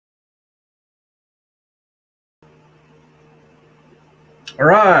All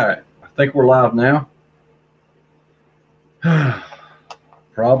right, I think we're live now.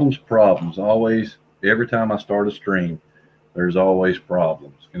 Problems. Always, every time I start a stream, there's always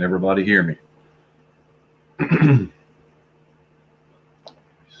problems. Can everybody hear me? Let's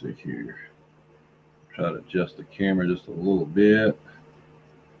see here. Try to adjust the camera just a little bit.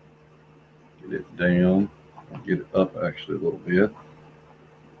 Get it down. Get it up actually a little bit.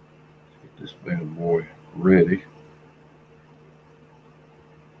 Get this bad boy ready.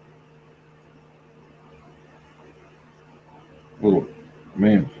 Little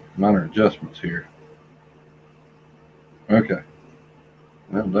minor adjustments here. Okay.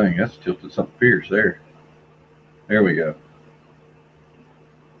 Well, dang, that's tilted something fierce there. There we go.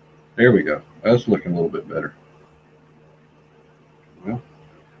 There we go. That's looking a little bit better. Well,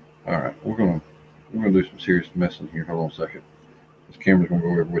 all right. We're gonna do some serious messing here. Hold on a second. This camera's gonna go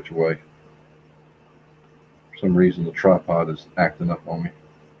every which way. For some reason, the tripod is acting up on me.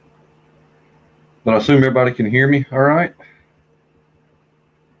 But I assume everybody can hear me. All right.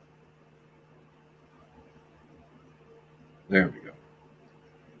 There we go.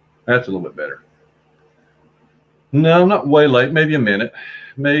 That's a little bit better. No, not way late. Maybe a minute,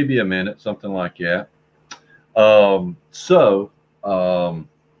 something like that. I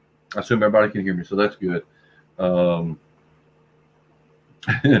assume everybody can hear me, so that's good.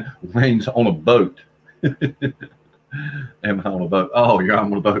 Wayne's on a boat. Am I on a boat? Oh, you're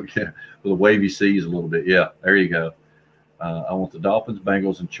on a boat, yeah. With the wavy seas a little bit. Yeah, there you go. I want the Dolphins,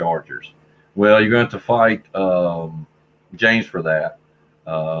 Bengals, and Chargers. Well, you're going to have to fight James for that.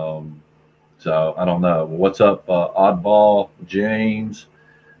 So I don't know. What's up, Oddball, James,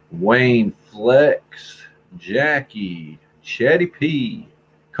 Wayne, Flex, Jackie, Chatty P,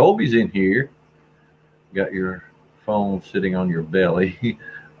 Colby's in here. Got your phone sitting on your belly.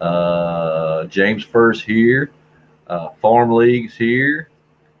 James Furr's here. Farm League's here.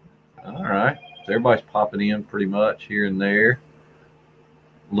 All right. So everybody's popping in pretty much here and there.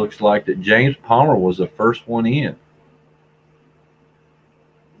 Looks like that James Palmer was the first one in.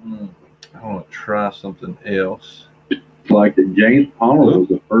 I want to try something else. Like that James Palmer was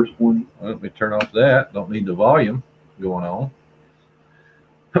the first one. Let me turn off that. Don't need the volume going on.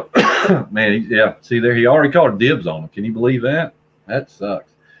 Man, yeah. See there, he already called dibs on him. Can you believe that? That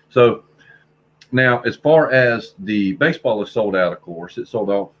sucks. So now, as far as the baseball is sold out, of course, it sold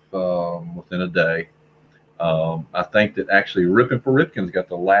off within a day. I think that actually Rippin' for Ripken's got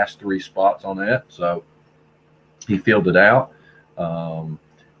the last 3 spots on that, so he filled it out.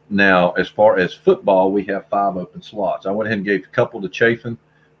 Now, as far as football, we have 5 open slots. I went ahead and gave a couple to Chafin.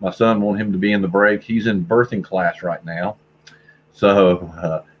 My son wanted him to be in the break. He's in birthing class right now. So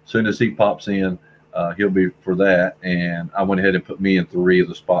as soon as he pops in, he'll be for that. And I went ahead and put me in 3 of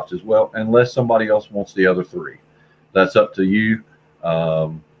the spots as well, unless somebody else wants the other 3. That's up to you.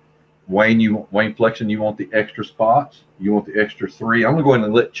 Wayne Flexion, you want the extra spots? You want the extra 3? I'm going to go ahead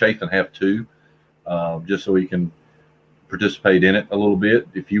and let Chafin have 2, just so he can participate in it a little bit.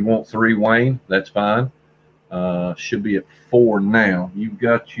 If you want 3, Wayne, that's fine. Should be at 4 now. You've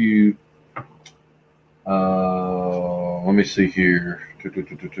got you. Let me see here.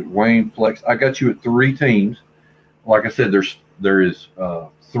 Wayne Flex. I got you at 3 teams. Like I said, there is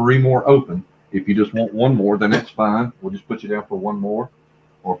 3 more open. If you just want 1 more, then that's fine. We'll just put you down for 1 more.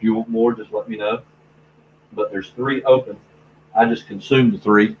 Or if you want more, just let me know. But there's 3 open. I just consumed the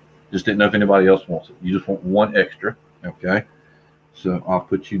 3. Just didn't know if anybody else wants it. You just want 1 extra. Okay, so I'll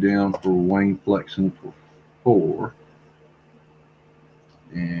put you down for Wayne Flexen for 4,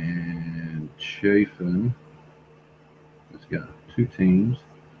 and Chafin has got 2 teams,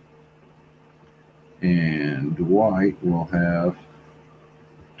 and Dwight will have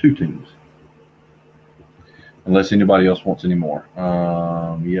 2 teams, unless anybody else wants any more.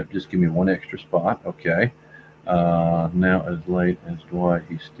 Yep, just give me 1 extra spot. Okay. Now as late as Dwight,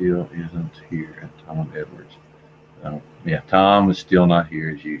 he still isn't here, and Tom Edwards. Yeah, Tom is still not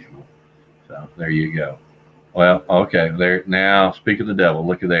here as usual. So there you go. Well, okay, there now. Speak of the devil.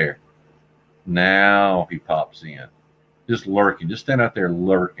 Look at there. Now he pops in, just lurking, just stand out there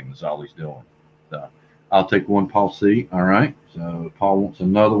lurking is all he's doing. So I'll take 1 Paul C. All right. So Paul wants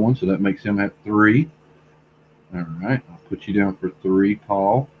another one, so that makes him have 3. All right. I'll put you down for 3,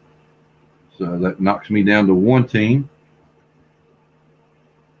 Paul. So that knocks me down to 1 team.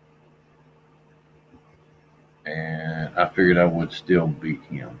 And I figured I would still beat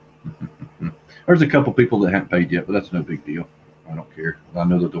him. There's a couple people that haven't paid yet, but that's no big deal. I don't care. I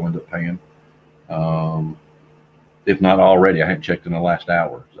know that they'll end up paying. If not already, I haven't checked in the last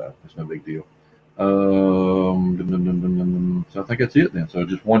hour, so it's no big deal. So I think that's it then. So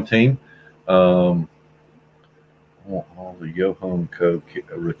just 1 team. want all the Yo Home Co.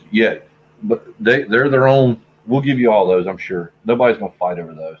 Rookie. Yeah, but they're their own. We'll give you all those, I'm sure. Nobody's going to fight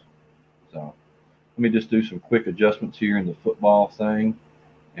over those. So let me just do some quick adjustments here in the football thing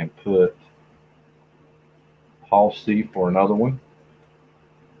and put Paul C for another one.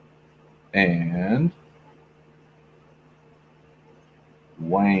 And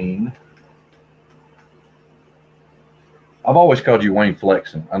Wayne. I've always called you Wayne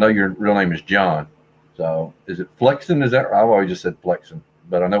Flexen. I know your real name is John. So is it Flexen? Is that right? I've always just said Flexen.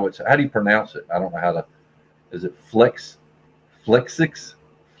 But I know it's, how do you pronounce it? I don't know how to, is it Flexix?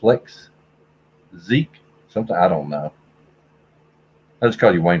 Zeke? Something, I don't know. I just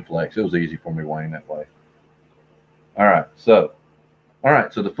called you Wayne Flex. It was easy for me, Wayne, that way. All right, so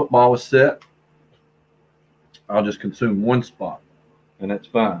the football is set. I'll just consume one spot, and that's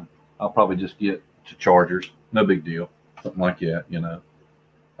fine. I'll probably just get to Chargers. No big deal. Something like that, you know.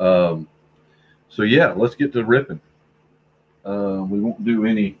 So, yeah, let's get to ripping. We won't do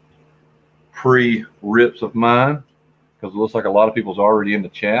any pre-rips of mine because it looks like a lot of people's already in the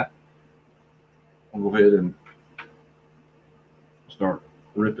chat. I'll go ahead and start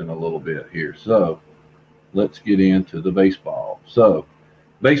ripping a little bit here. So let's get into the baseball. So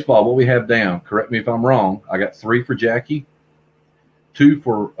baseball, what we have down, correct me if I'm wrong, I got 3 for Jackie, 2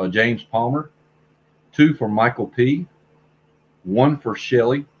 for James Palmer, 2 for Michael P., 1 for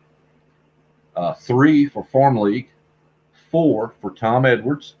Shelly, 3 for Farm League, 4 for Tom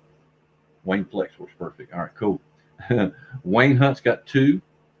Edwards. Wayne Flex was perfect. All right, cool. Wayne Hunt's got 2.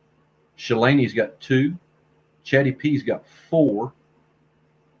 Shalani's got 2. Chatty P's got 4.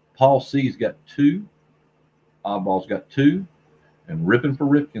 Paul C's got 2. Oddball's got 2. And Rippin' for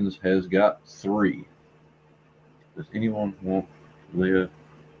Ripkins has got 3. Does anyone want Liv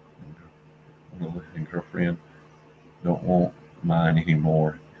and girlfriend? Don't want mine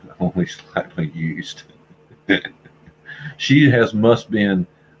anymore. Only slightly used. She must been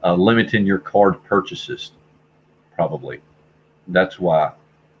limiting your card purchases. Probably. That's why.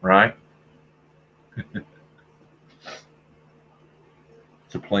 Right? It's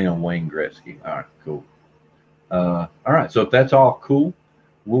a play on Wayne Gretzky. All right, cool. All right, so if that's all cool,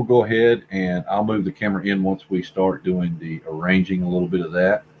 we'll go ahead and I'll move the camera in once we start doing the arranging a little bit of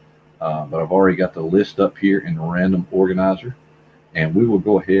that. But I've already got the list up here in the random organizer, and we will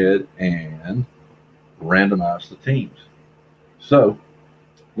go ahead and randomize the teams. So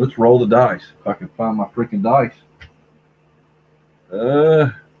let's roll the dice. If I can find my freaking dice.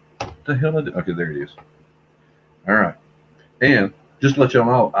 What the hell I did? Okay, there it is. All right. And just to let y'all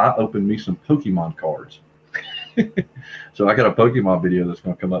know, I opened me some Pokemon cards. So I got a Pokemon video that's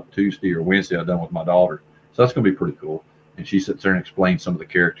going to come up Tuesday or Wednesday. I've done with my daughter. So that's going to be pretty cool. And she sits there and explains some of the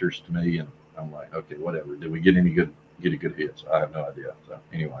characters to me. And I'm like, okay, whatever. Did we get any good hits? I have no idea. So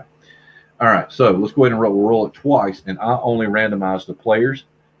anyway. All right. So let's go ahead and roll. We'll roll it twice. And I only randomize the players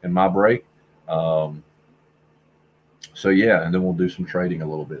in my break. So yeah, and then we'll do some trading a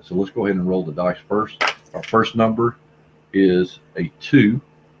little bit. So let's go ahead and roll the dice first. Our first number is a 2.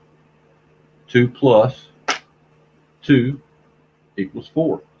 2 plus 2 equals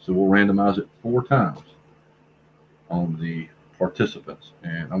 4. So we'll randomize it 4 times on the participants.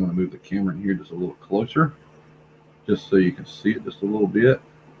 And I'm going to move the camera in here just a little closer, just so you can see it just a little bit.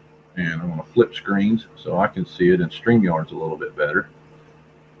 And I'm going to flip screens so I can see it in StreamYard's a little bit better.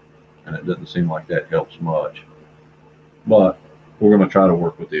 And it doesn't seem like that helps much. But we're going to try to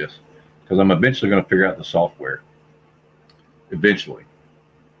work with this because I'm eventually going to figure out the software. Eventually.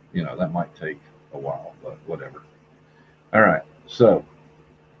 You know, that might take a while, but whatever. All right. So,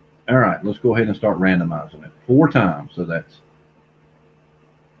 all right, let's go ahead and start randomizing it 4 times. So that's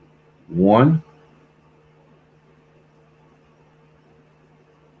 1,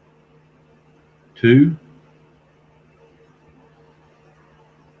 2,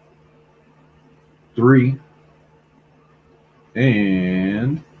 3,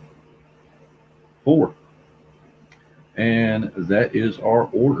 and 4. And that is our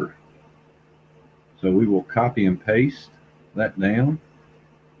order. So we will copy and paste that down.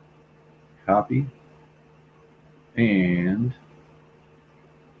 Copy. And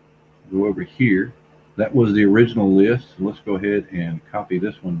go over here. That was the original list. So let's go ahead and copy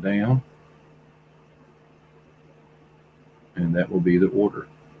this one down. And that will be the order.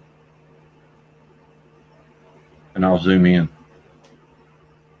 And I'll zoom in.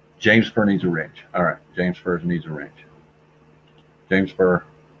 James Fur needs a wrench. All right, James Fur needs a wrench. James Fur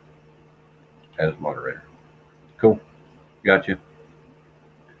as moderator. Cool. Gotcha.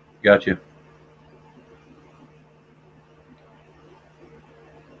 Gotcha.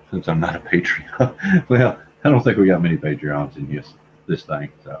 Since I'm not a Patreon. Well, I don't think we got many Patreons in this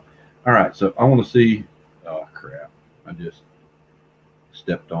thing. So, all right. So I want to see. Oh crap! I just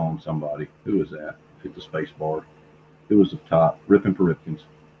stepped on somebody. Who was that? Hit the space bar. Who was the top? Rippin' for Ripkins.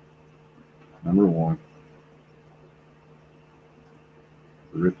 Number 1.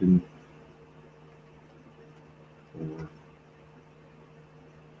 Rippin' for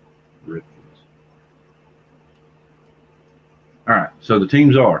Ripkins. All right, so the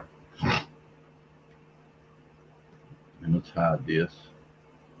teams are, and let's hide this.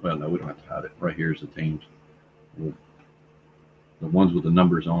 Well, no, we don't have to hide it. Right here's the teams. The ones with the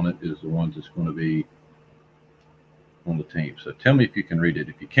numbers on it is the ones that's going to be on the team. So tell me if you can read it.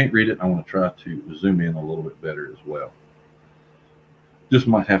 If you can't read it, I want to try to zoom in a little bit better as well. Just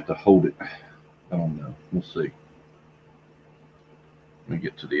might have to hold it. I don't know. We'll see. Let me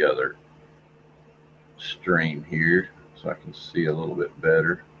get to the other stream here so I can see a little bit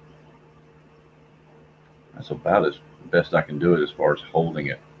better. That's about as best I can do it as far as holding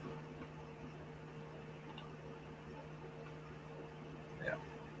it. Yeah.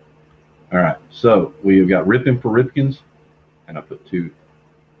 All right. So we've got Rippin' for Ripkins, and I put two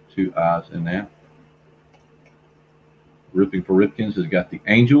eyes in that. Rippin' for Ripkins has got the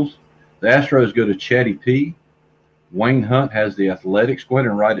Angels. The Astros go to Chatty P. Wayne Hunt has the Athletics. Go ahead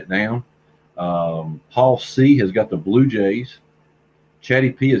and write it down. Paul C. has got the Blue Jays.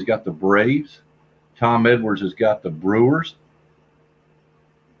 Chatty P. has got the Braves. Tom Edwards has got the Brewers.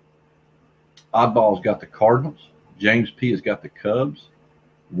 Oddball's got the Cardinals. James P. has got the Cubs.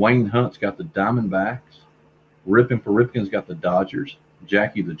 Wayne Hunt's got the Diamondbacks. Rippin' for Ripkins got the Dodgers.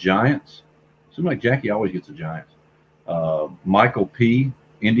 Jackie the Giants. Seems like Jackie always gets the Giants. Michael P.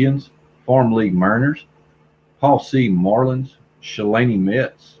 Indians. Farm League Mariners. Paul C. Marlins. Shalani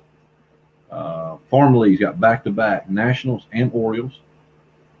Mets. Farm League's got back-to-back Nationals and Orioles.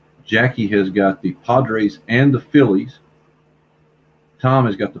 Jackie has got the Padres and the Phillies. Tom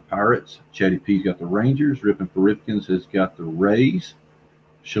has got the Pirates. Chatty P's got the Rangers. Rippin' for Ripkins has got the Rays.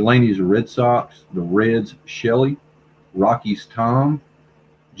 Shalani's the Red Sox. The Reds, Shelly. Rockies, Tom.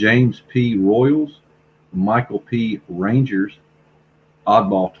 James P. Royals. Michael P. Rangers.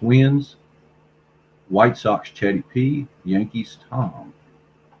 Oddball Twins. White Sox, Chatty P. Yankees, Tom.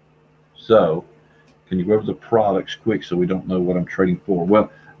 So, can you go over the products quick so we don't know what I'm trading for?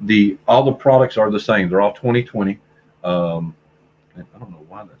 Well, all the products are the same. They're all 2020. I don't know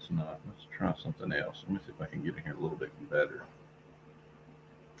why that's not. Let's try something else. Let me see if I can get in here a little bit better.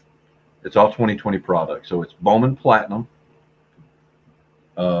 It's all 2020 products. So it's Bowman Platinum.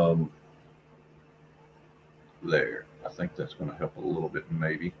 There. I think that's going to help a little bit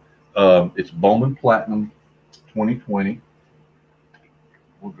maybe. It's Bowman Platinum 2020.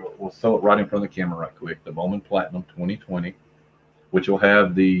 We'll throw it right in front of the camera right quick. The Bowman Platinum 2020, which will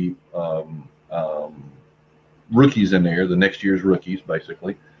have the rookies in there, the next year's rookies,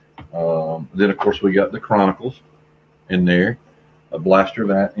 basically. Then, of course, we got the Chronicles in there, a blaster of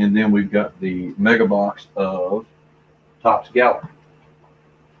that. And then we've got the mega box of Topps Gallery.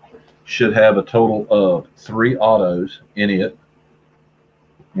 Should have a total of 3 autos in it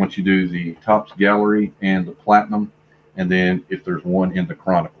once you do the Topps Gallery and the Platinum. And then if there's one in the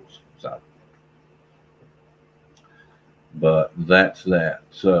Chronicles side. But that's that.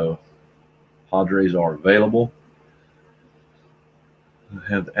 So Padres are available. I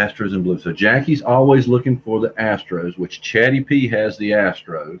have the Astros in blue. So Jackie's always looking for the Astros, which Chatty P has the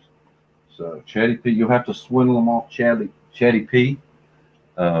Astros. So Chatty P, you'll have to swindle them off Chatty P.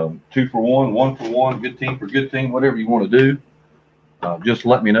 2 for 1, 1 for 1, good team for good team, whatever you want to do. Just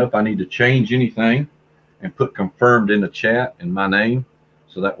let me know if I need to change anything. And put confirmed in the chat in my name,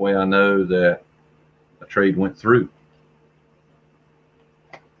 so that way I know that a trade went through.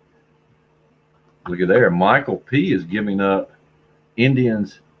 Look at there. Michael P. is giving up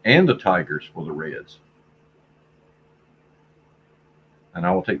Indians and the Tigers for the Reds. And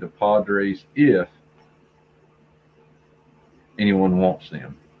I will take the Padres if anyone wants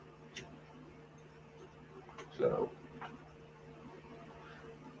them. So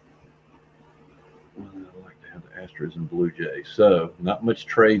I like to have the Astros and Blue Jays. So not much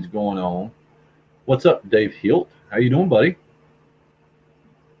trades going on. What's up, Dave Hilt? How you doing, buddy?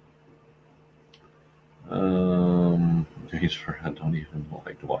 I don't even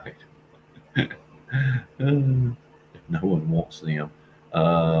like Dwight. If no one wants them.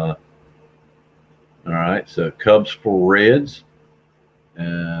 All right, so Cubs for Reds.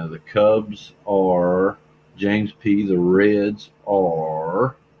 The Cubs are James P. The Reds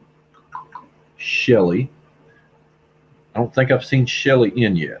are Shelly. I don't think I've seen Shelly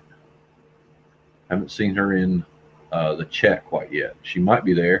in yet. Haven't seen her in the chat quite yet. She might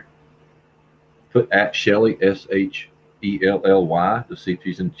be there. Put at Shelly, Shelly, to see if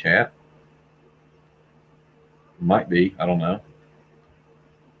she's in the chat. Might be. I don't know.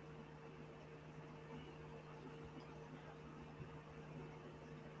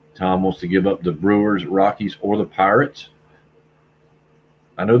 Tom wants to give up the Brewers, Rockies, or the Pirates.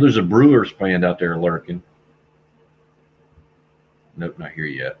 I know there's a Brewers fan out there lurking. Nope, not here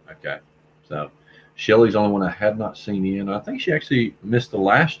yet. Okay. So Shelly's the only one I had not seen in. I think she actually missed the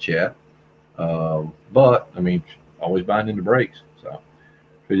last chat. But, I mean, always buying into breaks. So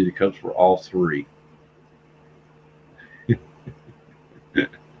traded the Cubs for all three.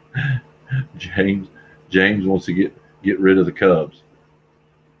 James wants to get rid of the Cubs.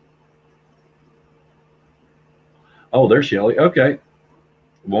 Oh, there's Shelly. Okay.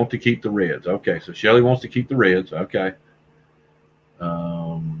 Want to keep the Reds. Okay, so Shelly wants to keep the Reds. Okay.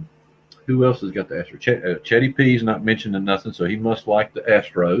 Who else has got the Astros? Chetty P's not mentioning nothing, so he must like the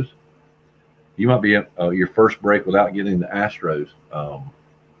Astros. You might be your first break without getting the Astros.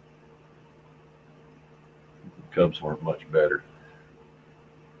 Cubs aren't much better.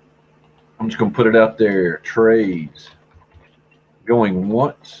 I'm just going to put it out there. Trades going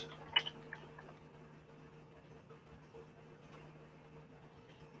once.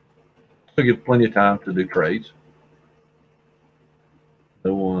 So give plenty of time to do trades.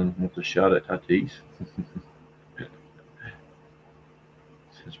 No one wants a shot at Tatis.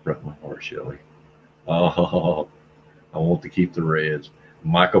 It's broke my heart, Shelly. Oh, I want to keep the Reds.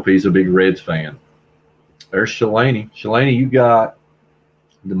 Michael P's a big Reds fan. There's Shalani. Shalani, you got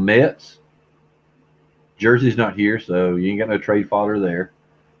the Mets. Jersey's not here, so you ain't got no trade fodder there.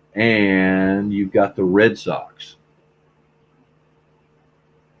 And you've got the Red Sox.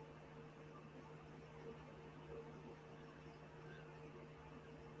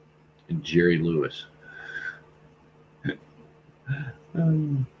 And Jerry Lewis.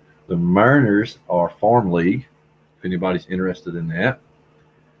 The Mariners are Farm League, if anybody's interested in that.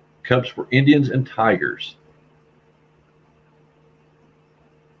 Cubs for Indians and Tigers.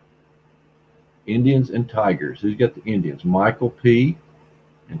 Indians and Tigers. Who's got the Indians? Michael P.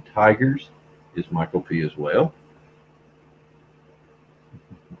 And Tigers is Michael P. as well.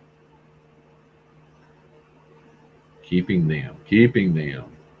 Keeping them.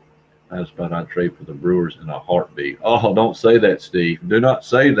 That's about I'd trade for the Brewers in a heartbeat. Oh, don't say that, Steve. Do not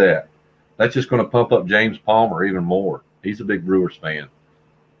say that. That's just going to pump up James Palmer even more. He's a big Brewers fan.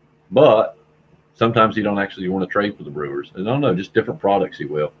 But sometimes he don't actually want to trade for the Brewers. I don't know, just different products he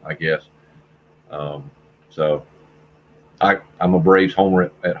will, I guess. So I'm a Braves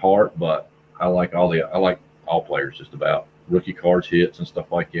homer at heart, but I like all players just about. Rookie cards, hits, and stuff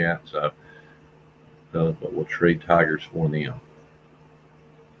like that. So, but we'll trade Tigers for them.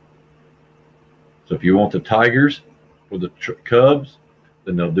 So if you want the Tigers for the Cubs,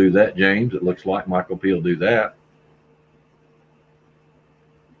 then they'll do that, James. It looks like Michael P. will do that.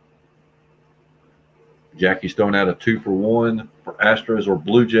 Jackie's throwing out a 2-for-1 for Astros or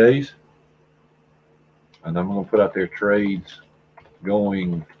Blue Jays. And I'm going to put out their trades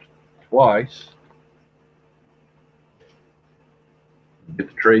going twice. Get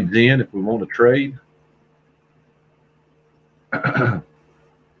the trades in if we want to trade.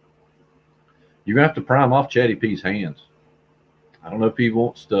 You're going to have to prime off Chatty P's hands. I don't know if he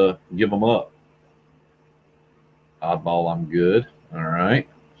wants to give them up. Oddball, I'm good. All right.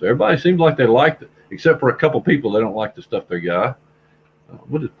 So everybody seems like they liked it, except for a couple people. They don't like the stuff they got.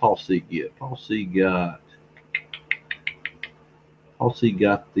 What did Paul C get? Paul C got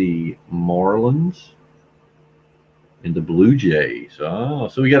the Marlins and the Blue Jays. Oh,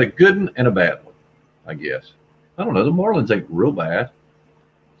 so we got a good one and a bad one, I guess. I don't know. The Marlins ain't real bad.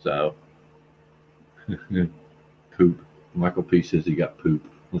 So, poop. Michael P says he got poop.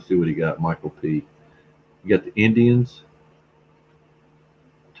 Let's see what he got, Michael P. You got the Indians,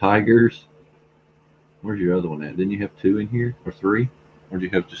 Tigers. Where's your other one at? Didn't you have 2 in here or 3? Or did you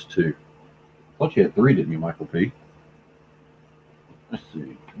have just 2? I thought you had 3, didn't you, Michael P? Let's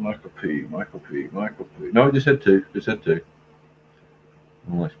see. Michael P. No, I just had 2. I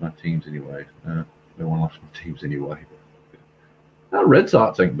don't like my teams anyway. Don't want to watch my teams anyway. No, Red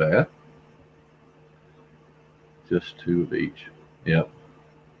Sox ain't bad. Just 2 of each. Yep.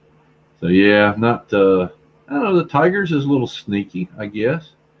 So yeah, not. I don't know. The Tigers is a little sneaky, I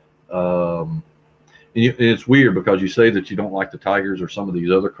guess. And it's weird because you say that you don't like the Tigers or some of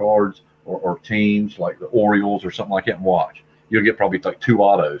these other cards or teams like the Orioles or something like that. And watch, you'll get probably like 2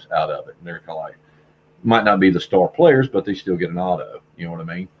 autos out of it, and they're kind of like might not be the star players, but they still get an auto. You know what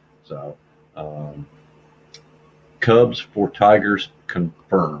I mean? So, Cubs for Tigers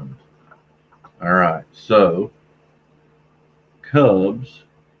confirmed. All right, so Cubs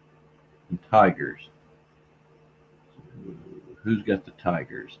and Tigers. Who's got the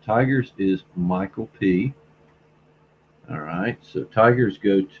Tigers? Tigers is Michael P. All right, so Tigers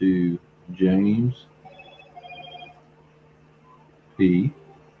go to James P.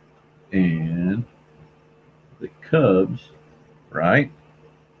 And the Cubs, right?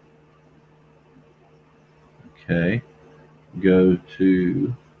 Okay, go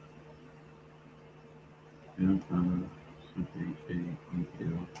to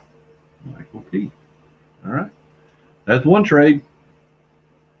Michael P. All right, that's one trade.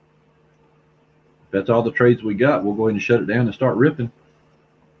 That's all the trades we got. We'll go ahead and shut it down and start ripping.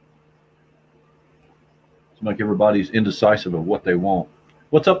 Let's make everybody's indecisive of what they want.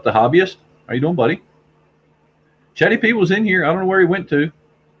 What's up, the hobbyist? How you doing, buddy? Chatty P was in here. I don't know where he went to.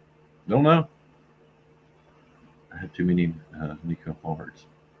 Don't know. I have too many Nico Hards.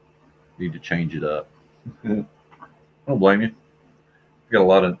 Need to change it up. I don't blame you. I got a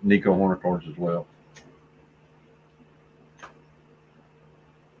lot of Nico Horner cards as well.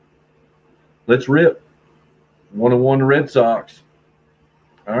 Let's rip. 1-1 the Red Sox.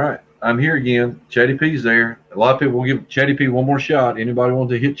 All right. I'm here again. Chatty P's there. A lot of people will give Chatty P one more shot. Anybody want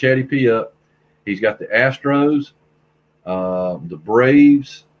to hit Chatty P up? He's got the Astros, the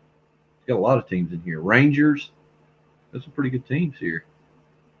Braves. He's got a lot of teams in here. Rangers. That's some pretty good teams here.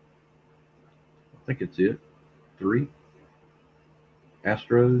 I think it's it. 3.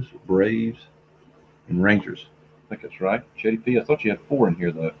 Astros, Braves, and Rangers. I think that's right. Chatty P, I thought you had 4 in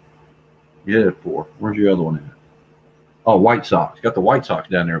here, though. You had 4. Where's your other one at? Oh, White Sox. Got the White Sox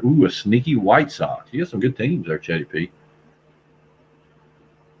down there. Ooh, a sneaky White Sox. You got some good teams there, Chatty P.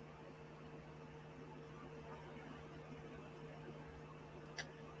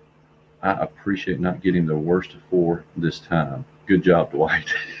 I appreciate not getting the worst of 4 this time. Good job,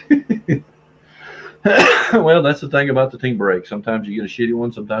 Dwight. Well, that's the thing about the team break. Sometimes you get a shitty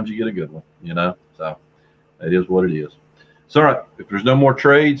one. Sometimes you get a good one, you know. So it is what it is. So, all right, if there's no more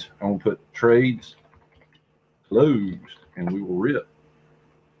trades, I'm going to put trades closed, and we will rip.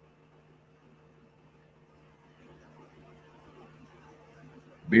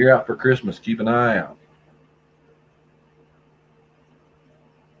 Beer out for Christmas. Keep an eye out.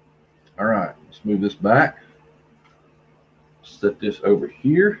 All right, let's move this back. Set this over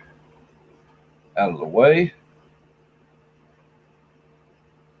here, out of the way.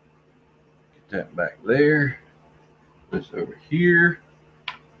 Get that back there. This over here.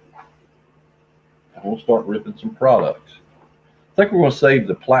 And we'll start ripping some products. I think we're going to save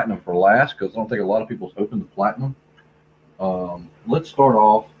the platinum for last because I don't think a lot of people's opened the platinum. Let's start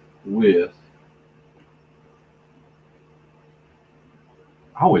off with,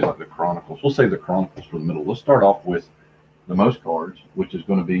 I always like the Chronicles. We'll save the Chronicles for the middle. Let's start off with the most cards, which is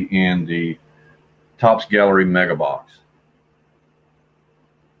going to be in the Topps Gallery Mega Box.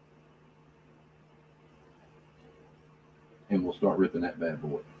 And we'll start ripping that bad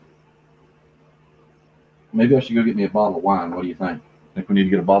boy. Maybe I should go get me a bottle of wine. What do you think? Think we need to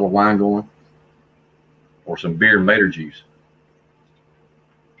get a bottle of wine going? Or some beer and Mater juice?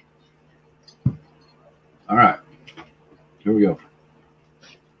 All right. Here we go.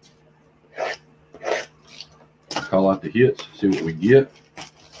 Call out the hits, see what we get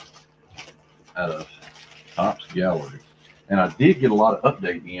out of Topps Gallery. And I did get a lot of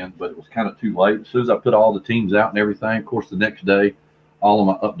update in, but it was kind of too late. As soon as I put all the teams out and everything, of course, the next day, all of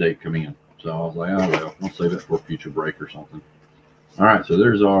my update come in. So I was like, oh, well, I'll save it for a future break or something. All right, so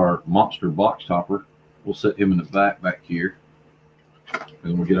there's our monster box topper. We'll set him in the back here.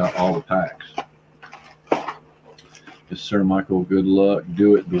 And we'll get out all the packs. Yes, sir, Michael. Good luck.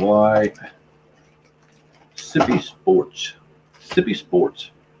 Do it, Dwight. Sippy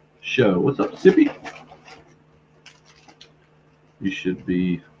Sports Show. What's up, Sippy? You should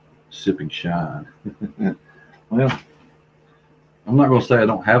be sipping shine. Well, I'm not going to say I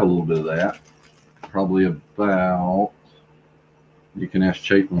don't have a little bit of that. Probably about, you can ask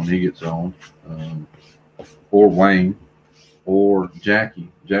Chapin when he gets on, or Wayne, or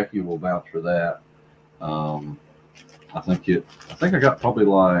Jackie. Jackie will vouch for that. I think I got probably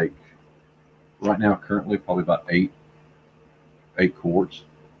like, right now, currently, probably about eight quarts.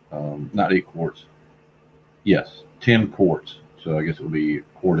 Not 8 quarts. Yes, 10 quarts. So I guess it would be a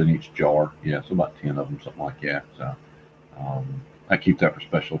quart in each jar. Yeah, so about 10 of them, something like that. So I keep that for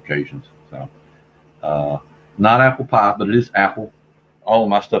special occasions. So not apple pie, but it is apple. All of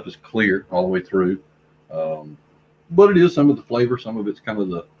my stuff is clear all the way through. But it is some of the flavor. Some of it's kind of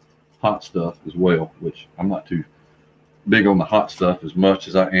the hot stuff as well, which I'm not too big on the hot stuff as much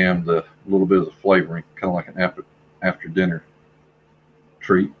as I am the little bit of the flavoring, kind of like an after dinner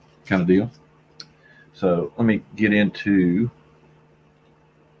treat kind of deal. So let me get into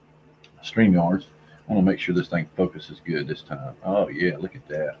StreamYards. I want to make sure this thing focuses good this time. Oh yeah, look at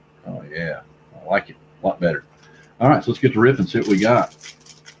that. Oh yeah, I like it a lot better. All right, so let's get to rip and see what we got.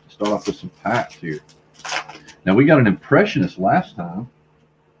 Start off with some packs here. Now, we got an Impressionist last time,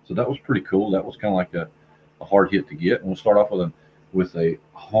 so that was pretty cool. That was kind of like a hard hit to get. And we'll start off with a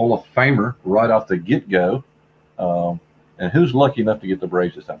Hall of Famer right off the get-go. And who's lucky enough to get the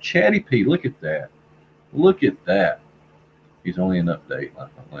Braves this time? Chatty P, look at that. Look at that. He's only an update.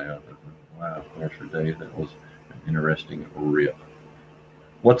 Wow, there's for Dave. That was an interesting rip.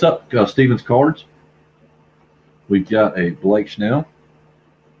 What's up, Stevens Cards? We've got a Blake Snell.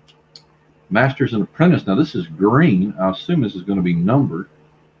 Masters and Apprentice. Now, this is green. I assume this is going to be numbered,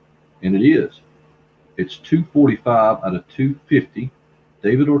 and it is. It's 245 out of 250.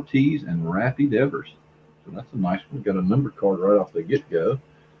 David Ortiz and Rafi Devers. So that's a nice one. We've got a number card right off the get-go. So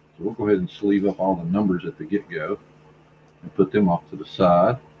we'll go ahead and sleeve up all the numbers at the get-go and put them off to the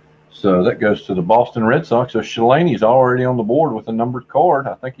side. So that goes to the Boston Red Sox. So Shalaney's already on the board with a numbered card.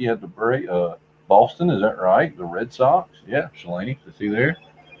 I think he had the Boston. Is that right? The Red Sox? Yeah, Shalaney. Is he there?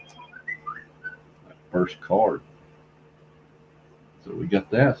 First card. So we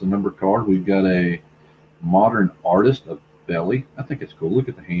got that. It's a number card. We've got a Modern Artist of Belly. I think it's cool. Look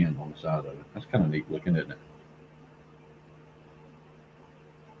at the hand on the side of it. That's kind of neat looking, isn't it?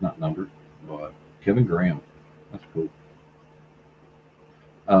 Not numbered, but Kevin Graham. That's cool.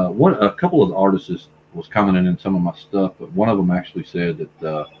 A couple of the artists was commenting in some of my stuff, but one of them actually said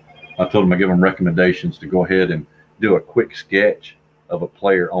that I told him I give them recommendations to go ahead and do a quick sketch of a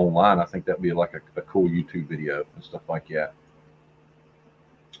player online. I think that'd be like a cool YouTube video and stuff like that.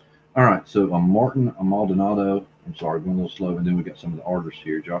 All right, so Martin Maldonado. I'm sorry, going a little slow. And then we got some of the artists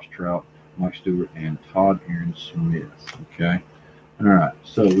here: Josh Trout, Mike Stewart, and Todd Aaron Smith. Okay. All right,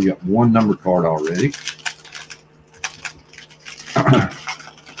 so we got one number card already.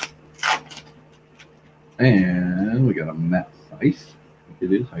 And we got a Matt Thaiss. I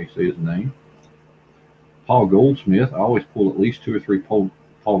think it is how you say his name. Paul Goldsmith. I always pull at least 2 or 3 Paul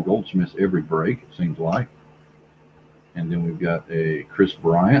Goldsmiths every break, it seems like. And then we've got a Chris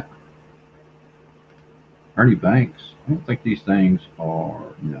Bryant. Ernie Banks. I don't think these things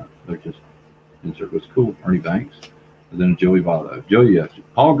are, no, they're just insert what's cool. Ernie Banks. And then Joey Votto.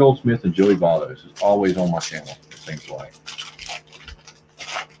 Paul Goldsmith and Joey Votto is always on my channel, it seems like.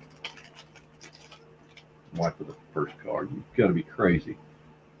 Wipe of the first card. You've got to be crazy.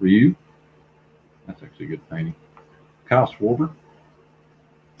 Ryu. That's actually a good painting. Kyle Schwarber.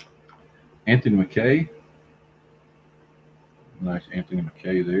 Anthony McKay. Nice Anthony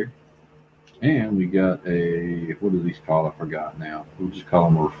McKay there. And we got a, what do these call? I forgot now. We'll just call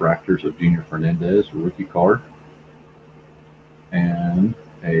them refractors of Junior Fernandez, a rookie card. And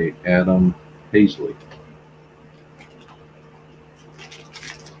a Adam Hazley.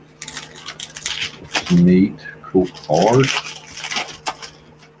 Neat, cool card.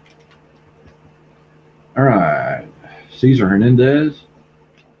 All right, Cesar Hernandez,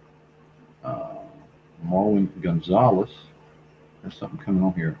 Marwin Gonzalez. There's something coming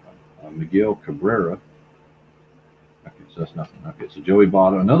on here. Miguel Cabrera. Okay, so that's nothing. Okay, so Joey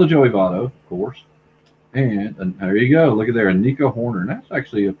Votto, another Joey Votto, of course. And there you go. Look at there, a Nico Horner. And that's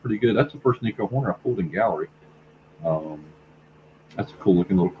actually a pretty good. That's the first Nico Horner I pulled in gallery. That's a cool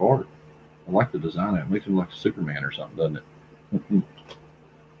looking little card. I like the design. It makes him like Superman or something, doesn't it?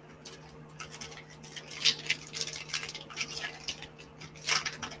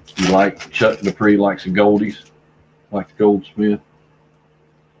 You like Chuck Dupree, likes the Goldies, like the Goldsmith.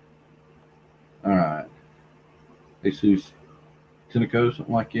 All right. Jesus Tinoco,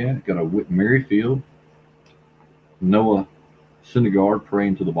 something like that. Got a Whit Merrifield. Noah Syndergaard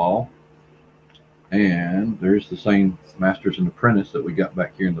praying to the ball. And there's the same Masters and Apprentice that we got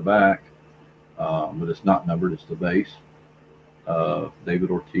back here in the back. But it's not numbered, it's the base.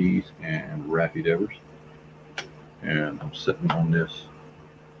 David Ortiz and Rafi Devers. And I'm sitting on this.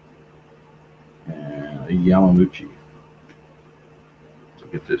 And Yamamuchi. So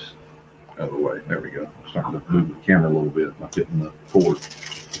get this out of the way. There we go. I'm starting to move the camera a little bit. I'm hitting the cord.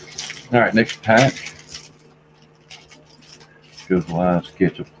 All right, next pack. Shows a live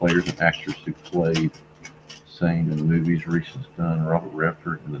sketch of players and actors who played same in the movies. Recent's done. Robert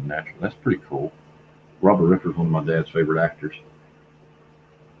Redford and The Natural. That's pretty cool. Robert Redford is one of my dad's favorite actors.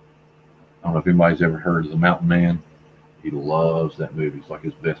 I don't know if anybody's ever heard of The Mountain Man. He loves that movie. It's like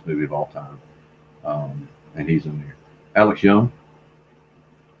his best movie of all time. And he's in there. Alex Young.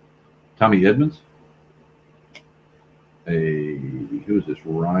 Tommy Edmonds. Who is this?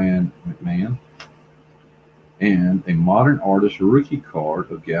 Ryan McMahon. And a Modern Artist rookie card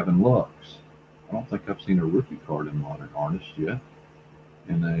of Gavin Lux. I don't think I've seen a rookie card in Modern Artist yet.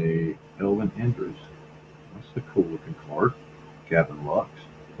 And a Elvin Andrews. That's a cool looking card. Gavin Lux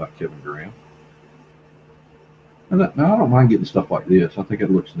by Kevin Graham. And I don't mind getting stuff like this. I think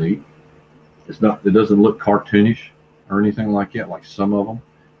it looks neat. It's not. It doesn't look cartoonish or anything like that. Like some of them,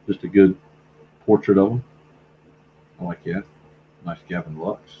 just a good portrait of them. I like that. Nice Gavin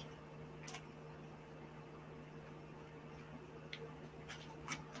Lux.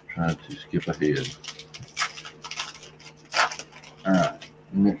 Trying to skip ahead. All right.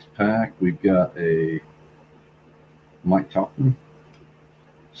 Next pack, we've got a Mike Tauchman,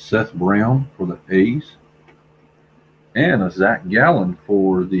 Seth Brown for the A's, and a Zach Gallen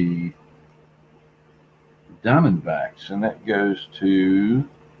for the Diamondbacks, and that goes to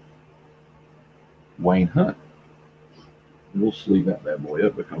Wayne Hunt. We'll sleeve that bad boy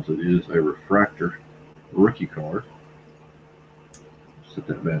up because it is a refractor rookie card. Set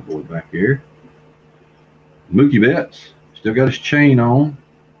that bad boy back here. Mookie Betts, still got his chain on.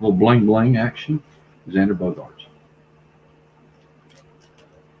 A little bling bling action. Xander Bogaerts.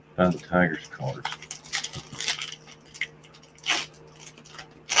 Find the Tigers cards.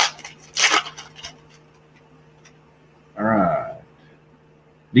 All right.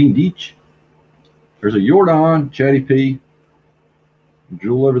 Dean Deach. There's a Yordan, Chatty P.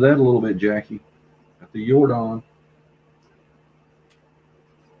 Drool over that a little bit, Jackie. Got the Yordan.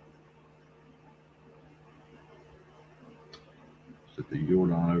 Set the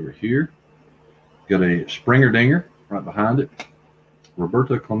Yordan over here. Got a Springer Dinger right behind it.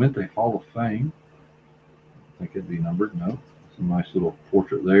 Roberto Clemente Hall of Fame. I think it'd be numbered. No. It's a nice little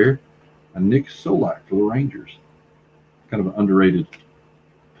portrait there. And Nick Solak for the Rangers. Kind of an underrated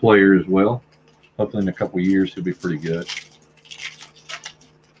player as well. Hopefully in a couple of years he'll be pretty good.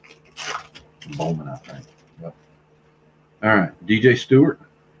 Bowman, I think. Yep. All right. DJ Stewart.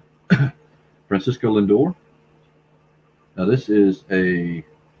 Francisco Lindor. Now this is a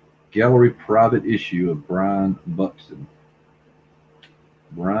gallery private issue of Brian Buxton.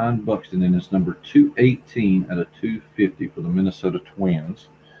 Brian Buxton, and it's number 218 out of 250 for the Minnesota Twins.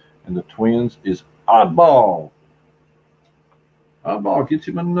 And the Twins is Oddball. Oddball gets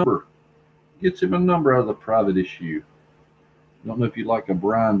him a number. Gets him a number out of the private issue. Don't know if you like a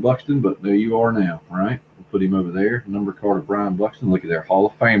Brian Buxton, but there you are now, right? We'll put him over there. Number card of Brian Buxton. Look at there. Hall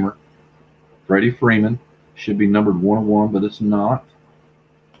of Famer. Freddie Freeman. Should be numbered 101, but it's not.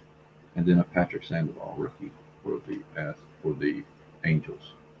 And then a Patrick Sandoval rookie for the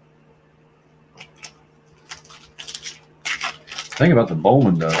Angels. Thing about the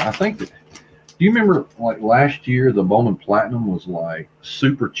Bowman, though, I think that, do you remember like last year the Bowman Platinum was like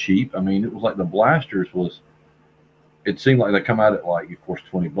super cheap? I mean, it was like the Blasters was, it seemed like they come out at like, of course,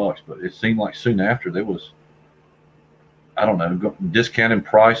 $20, but it seemed like soon after there was, I don't know, discounted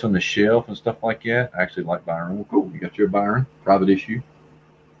price on the shelf and stuff like that. I actually like Byron. Well, cool, you got your Byron, private issue.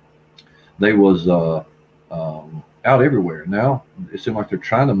 They was out everywhere. Now it seems like they're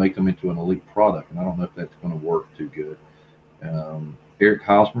trying to make them into an elite product, and I don't know if that's going to work too good. Eric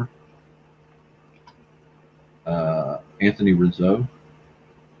Hosmer, Anthony Rizzo,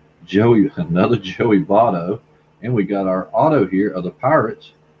 another Joey Votto, and we got our auto here of the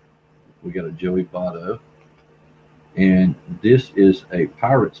Pirates. We got a Joey Votto, and this is a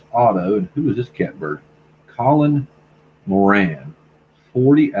Pirates auto. And who is this catbird? Colin Moran,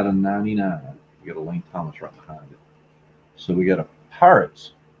 40 out of 99. We got a Lane Thomas right behind it. So we got a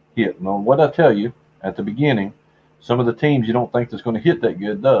Pirates hit. Now, what I tell you at the beginning, some of the teams you don't think that's going to hit that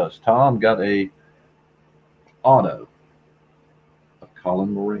good does. Tom got a auto of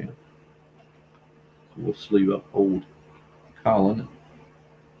Colin Moran. So we'll sleeve up old Colin.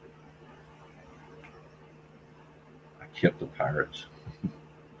 I kept the Pirates.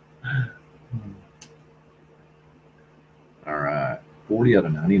 All right. 40 out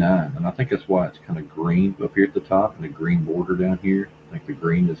of 99, and I think that's why it's kind of green up here at the top and the green border down here. I think the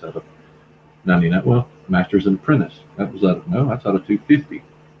green is out of 99. Well, Masters and Apprentice. That was out of, no, that's out of 250,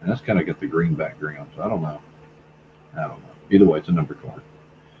 and that's kind of got the green background. So I don't know. Either way, it's a number card.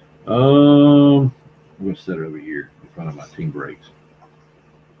 I'm going to set it over here in front of my team breaks.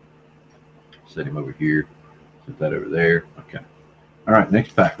 Set him over here. Set that over there. Okay. All right,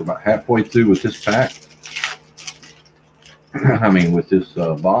 next pack. We're about halfway through with this pack. With this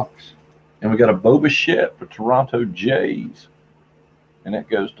box. And we got a Bo Bichette for Toronto Jays. And that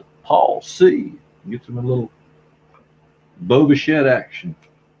goes to Paul C. Gets him a little Bo Bichette action.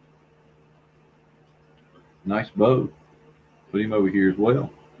 Nice bow. Put him over here as well.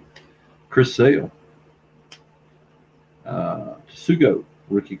 Chris Sale. Tsugo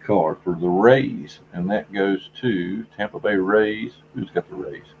rookie card for the Rays. And that goes to Tampa Bay Rays. Who's got the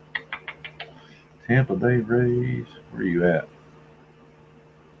Rays? Tampa Bay Rays. Where are you at?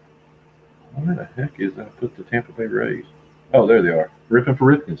 Where the heck is that? Put the Tampa Bay Rays. Oh, there they are. Ripping for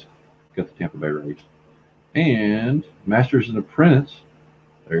Ripkins. Got the Tampa Bay Rays. And Masters and Apprentice.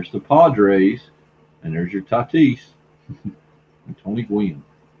 There's the Padres. And there's your Tatis. And Tony Gwynn.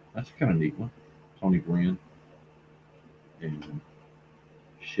 That's kind of neat one. Tony Gwynn. And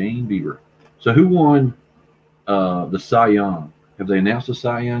Shane Bieber. So who won the Cy Young? Have they announced the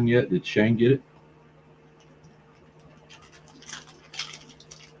Cy Young yet? Did Shane get it?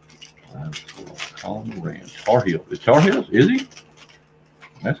 Colin Moran. Tar Heels. Is Tar Heels? Is he?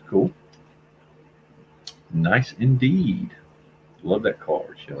 That's cool. Nice indeed. Love that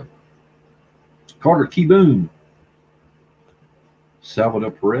card, Shelly. Carter Kieboom. Salvador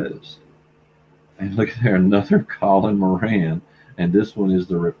Perez. And look at there, another Colin Moran. And this one is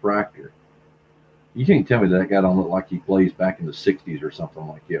the refractor. You can't tell me that guy don't look like he plays back in the 60s or something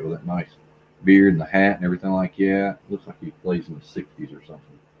like that with that nice beard and the hat and everything like that. Looks like he plays in the 60s or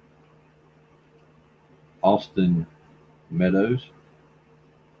something. Austin Meadows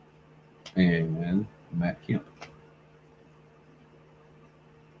and Matt Kemp.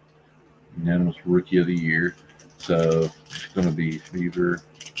 Unanimous Rookie of the Year. So it's going to be Fever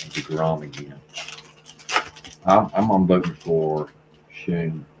and DeGrom again. I'm on voting for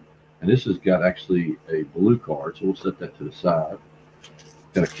Shane. And this has got actually a blue card, so we'll set that to the side.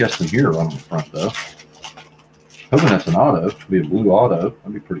 Got a Keston here on the front, though. Hoping that's an auto. It could be a blue auto.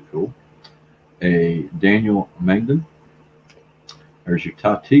 That'd be pretty cool. A Daniel Mangden. There's your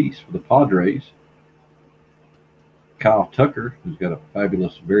Tatis for the Padres. Kyle Tucker, who's got a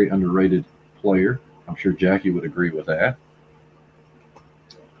fabulous, very underrated player. I'm sure Jackie would agree with that.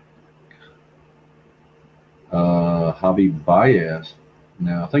 Javi Baez.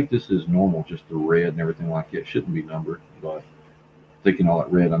 Now, I think this is normal, just the red and everything like that. It shouldn't be numbered, but thinking all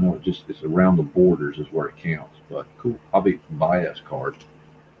that red, I know it's around the borders is where it counts. But cool, Javi Baez card.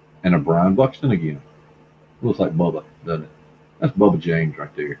 And a Brian Buxton again. Looks like Bubba, doesn't it? That's Bubba James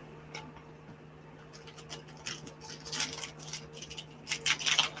right there.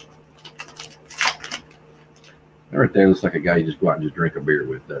 That right there looks like a guy you just go out and just drink a beer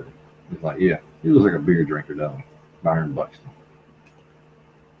with, doesn't it? It's like, yeah, he looks like a beer drinker, doesn't he? Byron Buxton.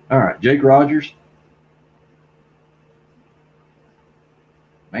 All right, Jake Rogers.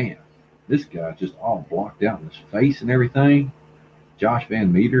 Man, this guy's just all blocked out in his face and everything. Josh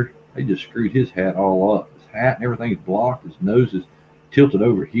Van Meter, they just screwed his hat all up. His hat and everything is blocked. His nose is tilted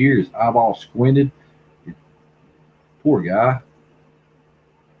over here. His eyeball squinted. Poor guy.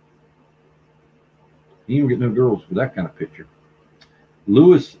 He ain't gonna get no girls with that kind of picture.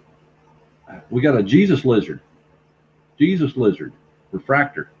 Lewis, we got a Jesus Lizard. Jesus Lizard.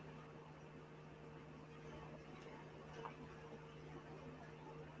 Refractor.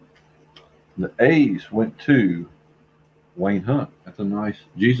 The A's went to Wayne Hunt. That's a nice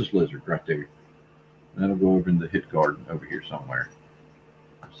Jesus Lizard right there. That'll go over in the hit garden over here somewhere.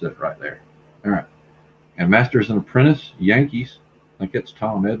 Set it right there. All right. And Masters and Apprentice, Yankees. I think that's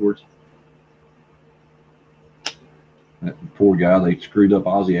Tom Edwards. That poor guy, they screwed up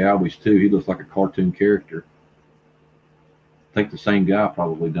Ozzie Albies too. He looks like a cartoon character. I think the same guy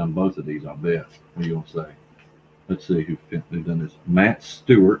probably done both of these, I bet. What are you going to say? Let's see who done this. Matt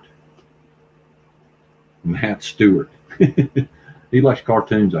Stewart. Matt Stewart. He likes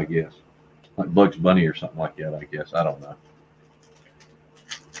cartoons, I guess. Like Bugs Bunny or something like that, I guess. I don't know.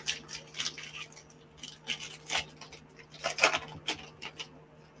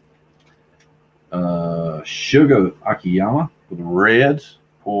 Shugo Akiyama for the Reds.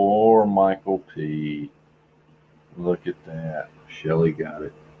 Poor Michael P. Look at that. Shelly got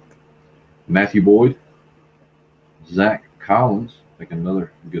it. Matthew Boyd. Zach Collins. I think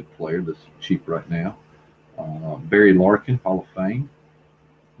another good player that's cheap right now. Barry Larkin, Hall of Fame.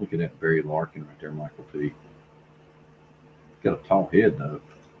 Look at that Barry Larkin right there, Michael P. Got a tall head, though.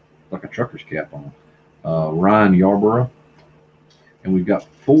 Like a trucker's cap on. Ryan Yarborough. And we've got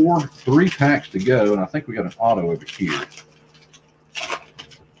 3 packs to go, and I think we got an auto over here.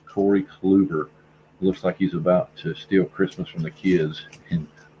 Corey Kluber. Looks like he's about to steal Christmas from the kids in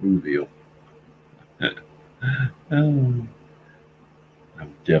Louisville. I'm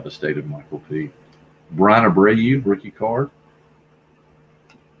devastated, Michael P. Brian Abreu, rookie card.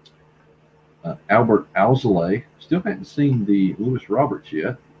 Albert Alzolay. Still haven't seen the Lewis Roberts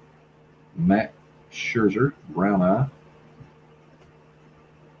yet. Matt Scherzer, brown eye.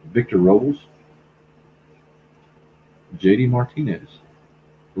 Victor Robles. JD Martinez.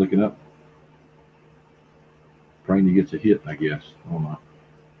 Looking up. Praying he gets a hit, I guess. I don't know.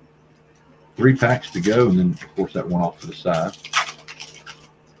 3 packs to go, and then, of course, that one off to the side.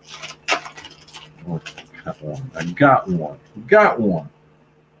 Oh, I got one.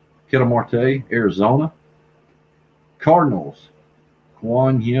 Ketel Marte, Arizona. Cardinals,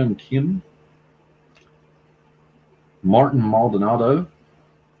 Kwon Hyun Kim. Martin Maldonado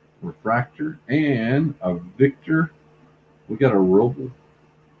refractor, and a Victor. We got a Robel.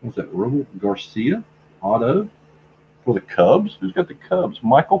 What's that? Robel Garcia auto for the Cubs. Who's got the Cubs?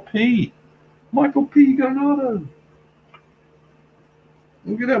 Michael P. Michael P. got an auto.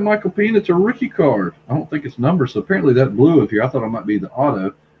 Look at that, Michael P. And it's a rookie card. I don't think it's numbered, so apparently that blue up here, I thought it might be the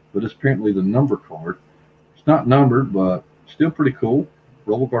auto, but it's apparently the number card. It's not numbered, but still pretty cool.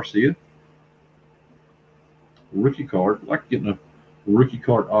 Robel Garcia. Rookie card. I like getting a rookie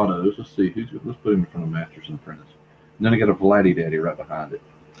card autos. Let's see. Let's put him in front of Masters and Apprentice. And then I got a Vladdy Daddy right behind it.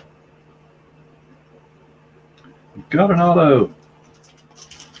 Got an auto.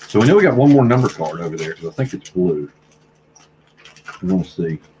 So we know we got one more number card over there because I think it's blue. We want to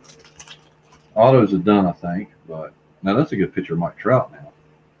see. Autos are done, I think. But now that's a good picture of Mike Trout now.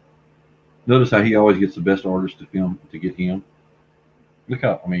 Notice how he always gets the best artist to film to get him. Look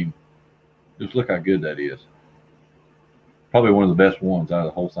how, I mean, just look how good that is. Probably one of the best ones out of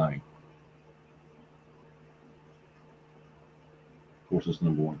the whole thing. Of course, it's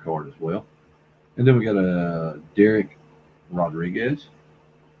number one card as well. And then we got a Derek Rodriguez,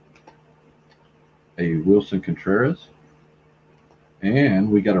 a Wilson Contreras, and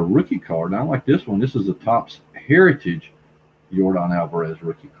we got a rookie card. Now, I like this one. This is the Topps Heritage Yordan Alvarez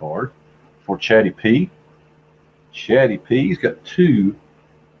rookie card for Chatty P. Chatty P. He's got two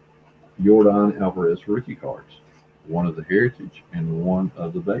Yordan Alvarez rookie cards. One of the Heritage and one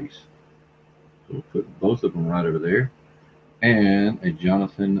of the base. So we'll put both of them right over there. And a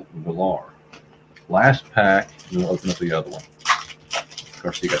Jonathan Villar. Last pack, we'll open up the other one. Of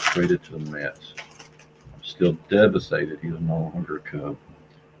course, he got traded to the Mets. I'm still devastated he was no longer a Cub.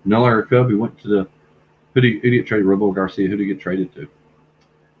 No longer a Cub. He went to the, who did he get traded? Robel Garcia. Who did he get traded to?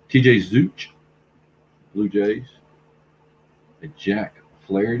 TJ Zeuch, Blue Jays. A Jack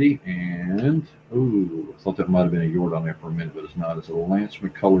Flaherty, and ooh, I thought that might have been a Yordan there for a minute, but it's not. It's a Lance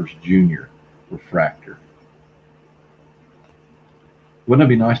McCullers Jr. refractor. Wouldn't it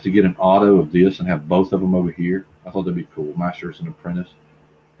be nice to get an auto of this and have both of them over here? I thought that'd be cool. Masters and Apprentice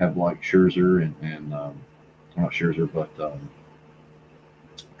have like Scherzer and not Scherzer, but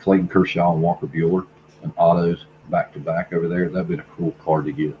Clayton Kershaw and Walker Buehler and autos back to back over there. That'd be a cool card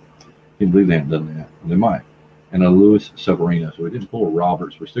to get. Can't believe they haven't done that. They might. And a Luis Severino. So we didn't pull a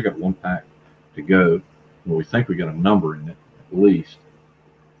Roberts. We still got one pack to go. Well, we think we got a number in it, at least.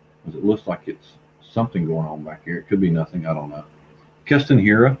 Because it looks like it's something going on back here. It could be nothing. I don't know. Keston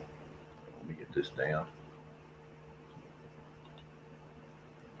Hiura. Let me get this down.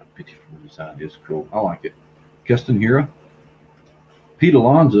 A picture from the side is cool. I like it. Keston Hiura. Pete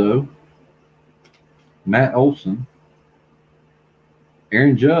Alonso. Matt Olson.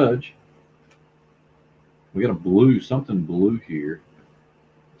 Aaron Judge. We got a blue, something blue here.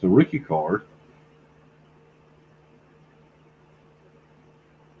 It's a rookie card.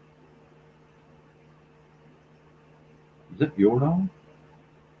 Is that Yordan?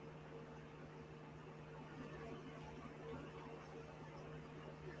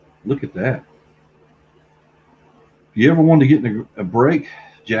 Look at that. If you ever wanted to get a break,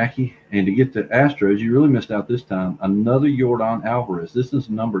 Jackie, and to get the Astros, you really missed out this time. Another Yordan Alvarez. This is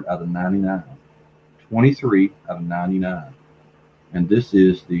numbered out of 99. 23 out of 99. And this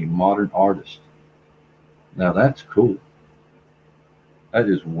is the Modern Artist. Now that's cool. That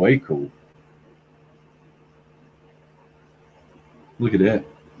is way cool. Look at that,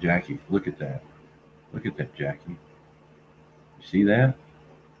 Jackie. Look at that. Look at that, Jackie. You see that?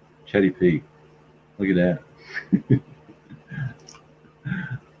 Chatty P. Look at that.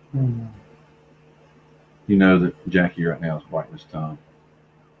 You know that Jackie right now is biting his tongue.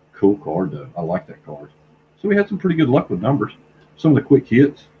 Cool card, though. I like that card. So we had some pretty good luck with numbers. Some of the quick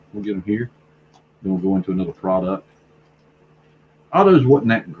hits, we'll get them here. Then we'll go into another product. Autos wasn't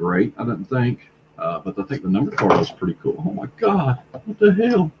that great, I didn't think. But I think the number card was pretty cool. Oh, my God. What the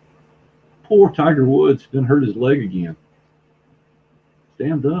hell? Poor Tiger Woods. Didn't hurt his leg again.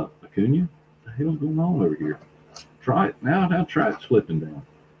 Stand up, Acuna. What the hell's going on over here? Try it. Now try it slipping down.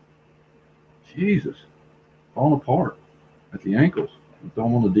 Jesus. Falling apart at the ankles. Throw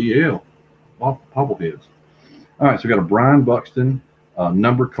them on the DL. Bobbleheads. All right, so we got a Brian Buxton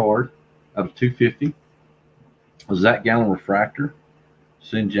number card out of 250. A Zach Gallen refractor.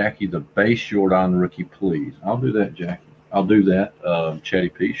 Send Jackie the base Yordan rookie, please. I'll do that, Jackie. I'll do that. Chatty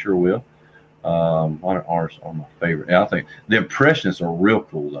P sure will. Modern Artists are my favorite. Yeah, I think the impressionists are real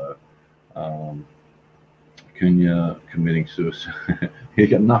cool, though. Acuna committing suicide. He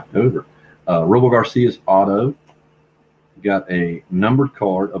got knocked over. Robel Garcia's auto. Got a numbered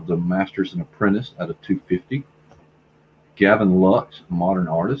card of the Masters and Apprentice out of 250. Gavin Lux, Modern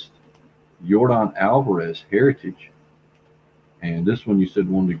Artist. Yordan Alvarez, Heritage. And this one you said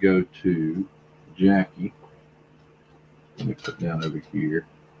wanted to go to Jackie. Let me put down over here.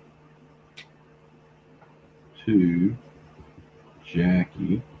 To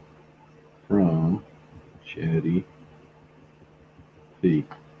Jackie from Chatty P.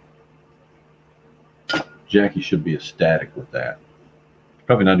 Jackie should be ecstatic with that.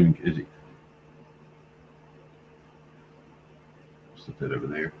 Probably not even, is he? Set that over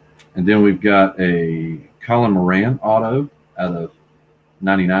there. And then we've got a Colin Moran auto out of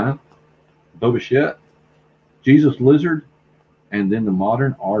 99. Bo Bichette, Jesus Lizard, and then the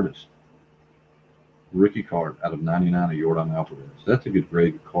Modern Artist rookie card out of 99 of Yordan Alvarez. That's a good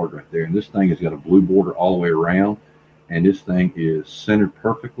grade card right there. And this thing has got a blue border all the way around. And this thing is centered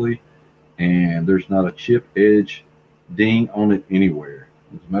perfectly. And there's not a chip edge ding on it anywhere.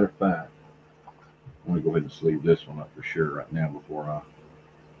 As a matter of fact, I'm going to go ahead and sleeve this one up for sure right now before I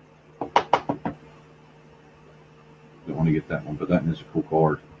don't want to get that one. But that is a cool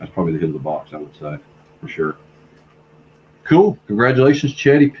card. That's probably the hit of the box, I would say, for sure. Cool. Congratulations,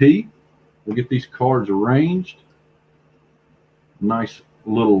 Chatty P. We'll get these cards arranged. Nice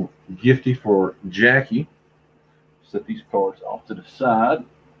little gifty for Jackie. Set these cards off to the side.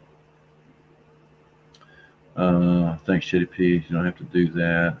 Thanks, Chatty P. You don't have to do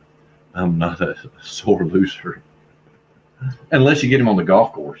that. I'm not a sore loser. Unless you get him on the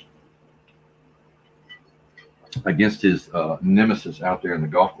golf course. Against his nemesis out there in the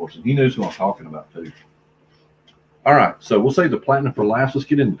golf course. And he knows who I'm talking about, too. All right, so we'll save the Platinum for last. Let's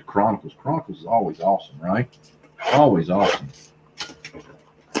get into the Chronicles. Chronicles is always awesome, right? Always awesome.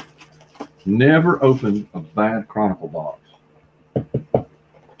 Never opened a bad Chronicle box.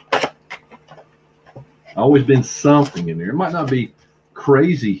 Always been something in there. It might not be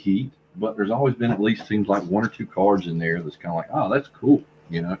crazy heat, but there's always been at least seems like one or two cards in there that's kind of like, oh, that's cool,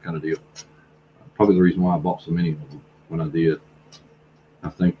 you know, kind of deal. Probably the reason why I bought so many of them when I did. I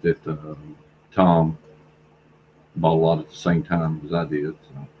think that Tom bought a lot at the same time as I did.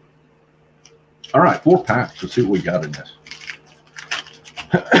 So. All right, 4 packs. Let's see what we got in this.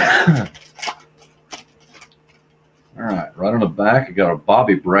 All right, right on the back, I got a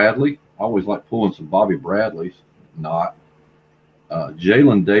Bobby Bradley. I always like pulling some Bobby Bradleys. Not.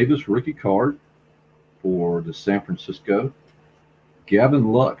 Jalen Davis, rookie card for the San Francisco.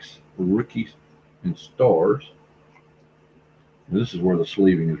 Gavin Lux, rookies and stars. And this is where the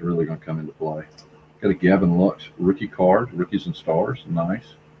sleeving is really going to come into play. Got a Gavin Lux rookie card, rookies and stars.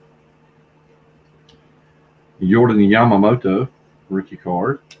 Nice. Jordan Yamamoto rookie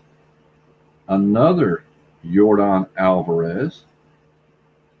card. Another Yordan Alvarez.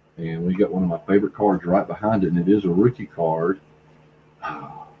 And we got one of my favorite cards right behind it, and it is a rookie card.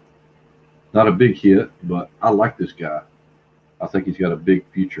 Not a big hit, but I like this guy. I think he's got a big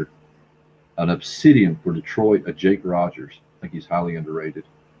future. An Obsidian for Detroit, a Jake Rogers. I think he's highly underrated.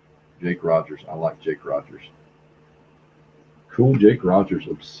 Jake Rogers. I like Jake Rogers. Cool Jake Rogers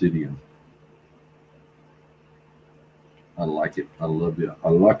Obsidian. I like it. I love it. I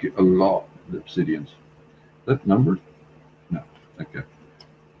like it a lot, the Obsidians. Is that numbered? No. Okay.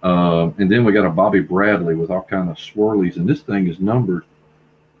 And then we got a Bobby Bradley with all kind of swirlies. And this thing is numbered.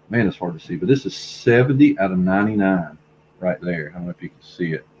 Man, it's hard to see. But this is 70 out of 99 right there. I don't know if you can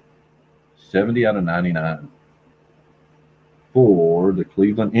see it. 70 out of 99. For the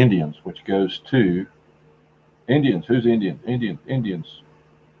Cleveland Indians, which goes to Indians. Who's Indian? Indians.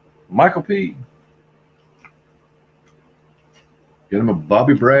 Michael P. Get him a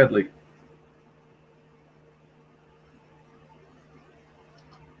Bobby Bradley.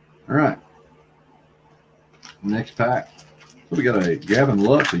 All right. Next pack. So we got a Gavin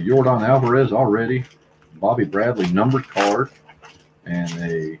Lux, a Yordan Alvarez already, Bobby Bradley numbered card, and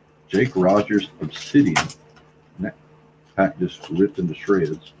a Jake Rogers Obsidian. That pack just ripped into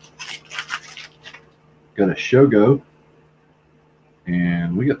shreds. Got a Shogo,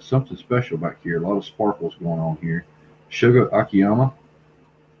 and we got something special back here. A lot of sparkles going on here. Shogo Akiyama,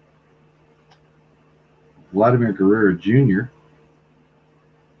 Vladimir Guerrero Jr.,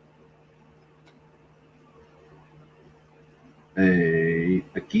 a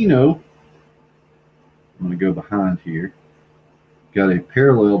Aquino. I'm going to go behind here. Got a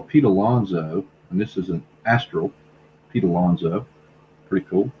parallel Pete Alonso, and this is an Astral Pete Alonso. Pretty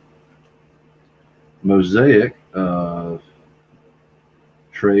cool. Mosaic of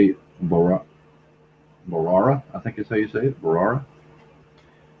Trey Barara, I think is how you say it, Barara.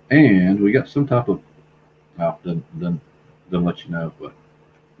 And we got some type of, well, doesn't let you know, but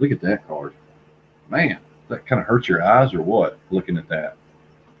look at that card. Man, that kind of hurts your eyes or what, looking at that?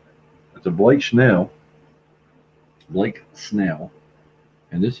 It's a Blake Snell,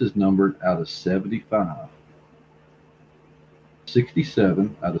 and this is numbered out of 75.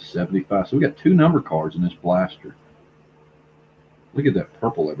 67 out of 75. So we got 2 number cards in this blaster. Look at that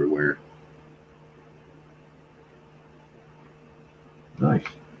purple everywhere. Nice.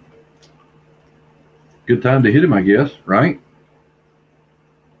 Good time to hit him, I guess, right?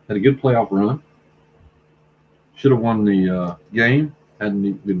 Had a good playoff run. Should have won the game.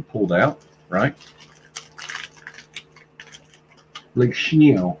 Hadn't been pulled out, right? Like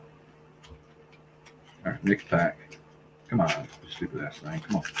Schneel. All right, next pack. Come on, stupid ass thing.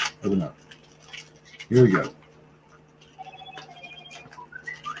 Come on, open up. Here we go.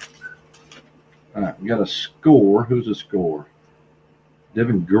 All right, we got a score. Who's a score?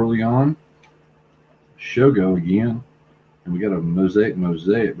 Devin Gurleon. Shogo again. And we got a mosaic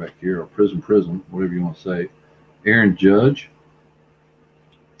back here, or prism, whatever you want to say. Aaron Judge.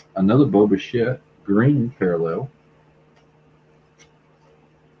 Another Bo Bichette. Green parallel.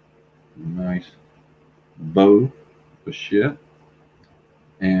 Nice. Bo Bichette.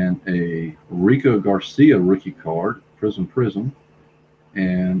 And a Rico Garcia rookie card. Prism.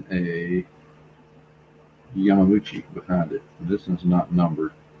 And a Yamaguchi behind it. This one's not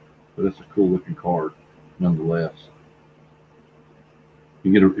numbered, but it's a cool looking card nonetheless.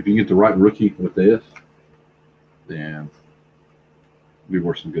 If you can get the right rookie with this, then it'll be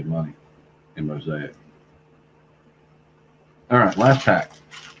worth some good money in Mosaic. All right, last pack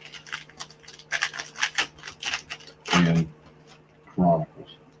in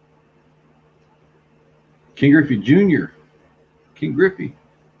Chronicles. King Griffey Jr. King Griffey.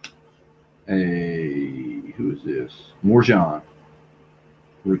 Who is this? Morjan.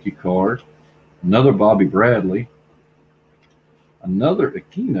 Rookie card. Another Bobby Bradley. Another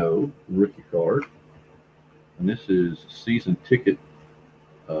Aquino rookie card. And this is season ticket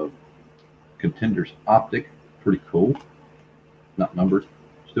of Contenders Optic. Pretty cool. Not numbered.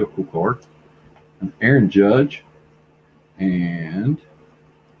 Still a cool card. An Aaron Judge. And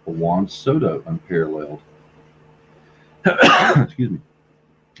a Juan Soto unparalleled. Excuse me.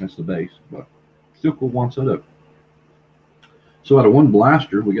 That's the base, but still cool Juan Soto. So out of 1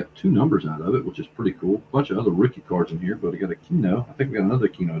 blaster, we got 2 numbers out of it, which is pretty cool. A bunch of other rookie cards in here, but we got a Kino. I think we got another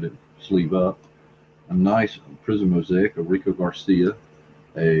Kino that didn't sleeve up. A nice Prism Mosaic, a Rico Garcia,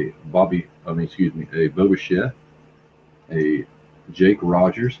 a Bo Bichette, a Jake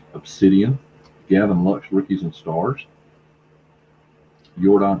Rogers, Obsidian, Gavin Lux, Rookies and Stars,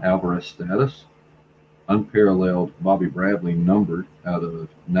 Yordan Alvarez status, unparalleled Bobby Bradley numbered out of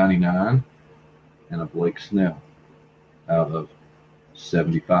 99, and a Blake Snell out of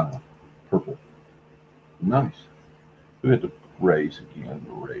 75, purple. Nice. We had to raise again.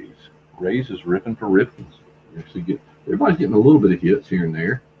 Raise is ripping for rippings. Everybody's getting a little bit of hits here and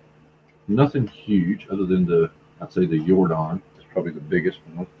there. Nothing huge other than I'd say the Yordan is probably the biggest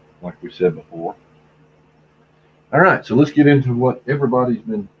one, like we said before. All right, so let's get into what everybody's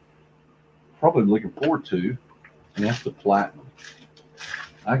been probably looking forward to, and that's the Platinum.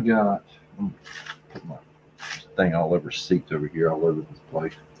 I'm gonna put my thing all over seats over here, all over this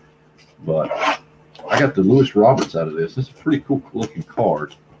place. But I got the Lewis Roberts out of this. This is a pretty cool looking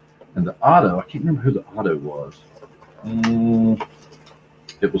card. And the auto, I can't remember who the auto was.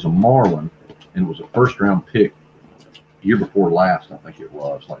 It was a Marlin, and it was a first-round pick year before last, I think it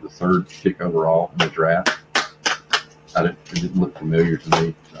was, like the 3rd pick overall in the draft. It didn't look familiar to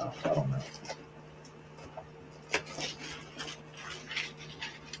me, so I don't know.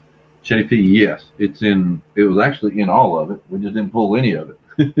 JP, yes, it was actually in all of it. We just didn't pull any of it.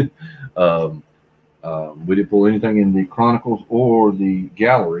 We didn't pull anything in the Chronicles or the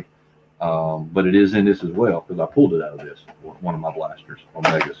Gallery, but it is in this as well because I pulled it out of this, one of my blasters,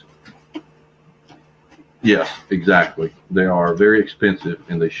 Omegas. Yes, exactly. They are very expensive,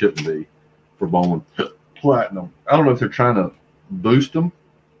 and they shouldn't be for Bowman Platinum. I don't know if they're trying to boost them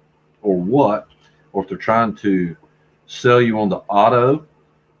or what, or if they're trying to sell you on the auto,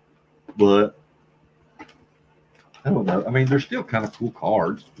 but I don't know. I mean, they're still kind of cool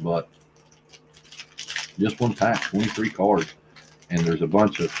cards, but just one pack, 23 cards, and there's a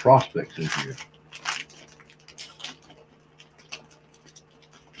bunch of prospects in here.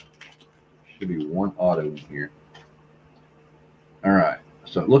 Should be 1 auto in here. All right.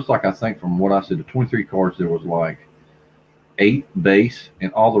 So it looks like, I think from what I said, the 23 cards, there was like 8 base,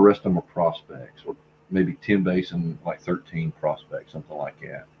 and all the rest of them are prospects, or maybe 10 base and like 13 prospects, something like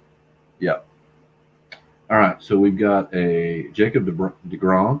that. Yep. All right. So we've got a Jacob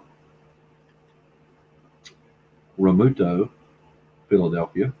deGrom, Romuto,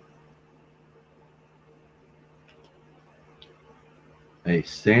 Philadelphia, a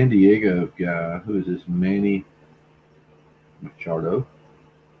San Diego guy. Who is this? Manny Machado.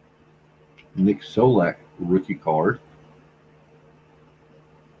 Nick Solak rookie card.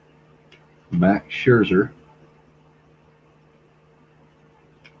 Max Scherzer,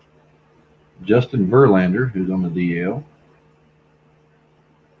 Justin Verlander, who's on the DL.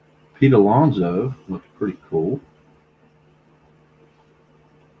 Pete Alonso looks pretty cool.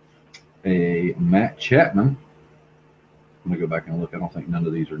 A Matt Chapman. I'm going to go back and look. I don't think none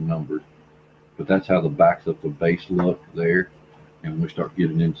of these are numbered. But that's how the backs of the base look there. And we start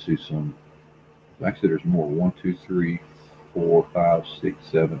getting into some. Actually, there's more. 1, 2, 3, 4, 5, 6,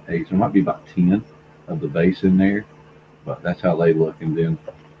 7, 8. So there might be about 10 of the base in there. But that's how they look. And then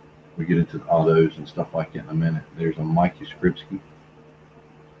we get into the autos and stuff like that in a minute. There's a Mike Yastrzemski.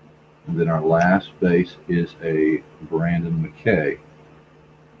 And then our last base is a Brandon McKay.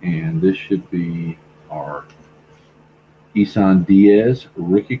 And this should be our Isan Diaz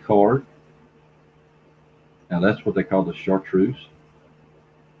rookie card. Now that's what they call the chartreuse.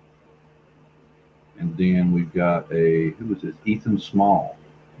 And then we've got a, who is this? Ethan Small.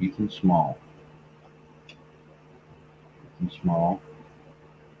 Ethan Small. Ethan Small.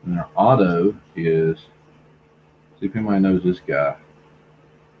 And our auto is, see if anybody knows this guy.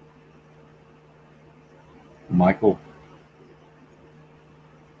 Michael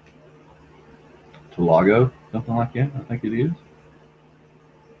Talago, something like that, I think it is.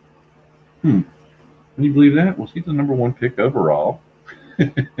 Can you believe that? Well, he's the #1 pick overall.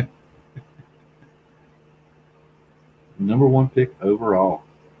 #1 pick overall.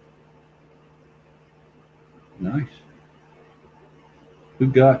 Nice. Who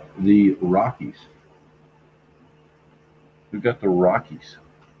got the Rockies? Who got the Rockies?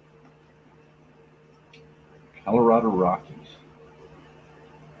 Colorado Rockies.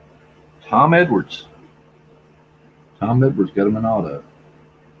 Tom Edwards. Tom Edwards got him an auto.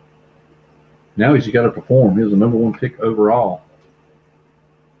 Now he's got to perform. He was the #1 pick overall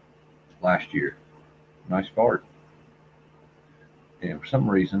last year. Nice card. And for some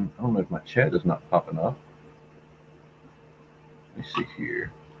reason, I don't know if my chat is not popping up. Let me see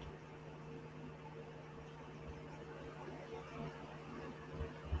here.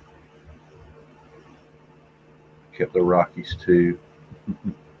 Kept the Rockies too.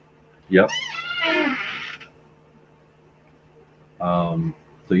 Yep.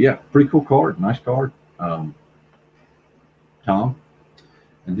 So yeah, pretty cool card. Nice card. Tom.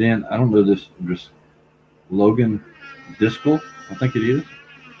 And then I don't know this, just Logan Discal, I think it is.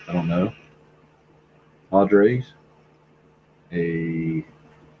 I don't know. Padres. I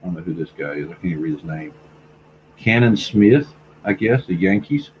don't know who this guy is. I can't even read his name. Cannon Smith, I guess, the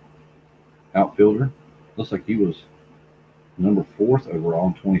Yankees outfielder. Looks like he was #4 overall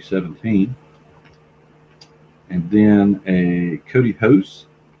in 2017. And then a Cody Hose.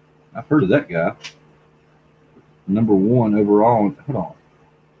 I've heard of that guy. #1 overall. Hold on.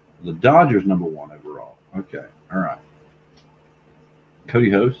 The Dodgers #1 overall. Okay. All right. Cody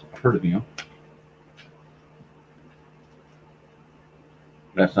Hose. I've heard of him.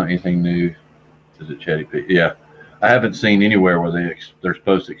 That's not anything new. Is it Chatty Pete? Yeah. I haven't seen anywhere where they're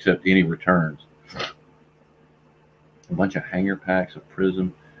supposed to accept any returns. A bunch of hanger packs of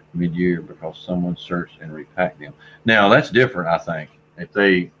Prism mid-year because someone searched and repacked them. Now, that's different, I think. If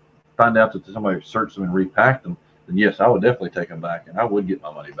they find out that somebody searched them and repacked them, then yes, I would definitely take them back, and I would get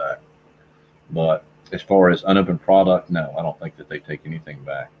my money back. But as far as unopened product, no, I don't think that they take anything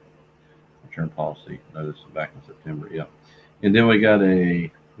back. Return policy, no, this is back in September, yeah. And then we got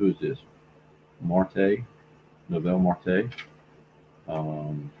a, who is this? Marte, Noel Marte.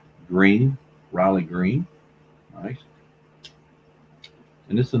 Green, Riley Green. Nice.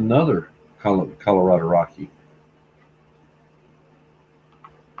 And it's another Colorado Rocky.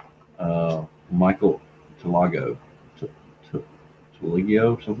 Michael Talago.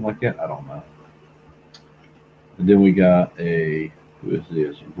 Taligio, something like that. I don't know. And then we got a, who is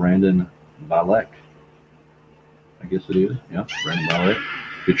this? Brandon Balek. I guess it is. Yeah, Brandon Balek.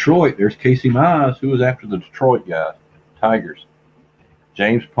 Detroit, there's Casey Mize, who was after the Detroit guy, Tigers.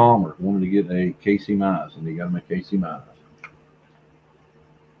 James Palmer wanted to get a Casey Mize, and he got him a Casey Mize.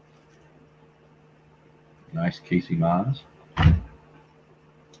 Nice Casey Mize.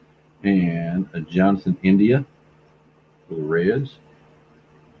 And a Jonathan India for the Reds.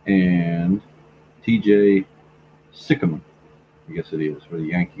 And TJ Sycamore, I guess it is, for the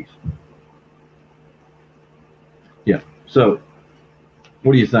Yankees. Yeah, so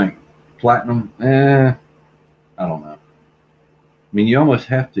what do you think? Platinum? I don't know. I mean, you almost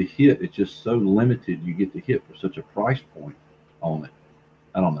have to hit. It's just so limited you get to hit for such a price point on it.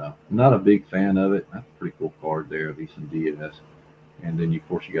 I don't know. I'm not a big fan of it. That's a pretty cool card there of Isan Diaz. And then, of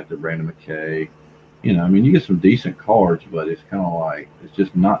course, you got the Brandon McKay. You know, I mean, you get some decent cards, but it's kind of like, it's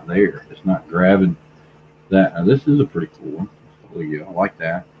just not there. It's not grabbing that. Now, this is a pretty cool one. Yeah, I like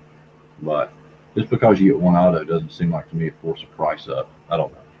that. But just because you get one auto doesn't seem like to me it forces the price up. I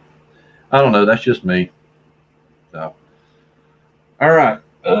don't know. I don't know. That's just me. So, all right.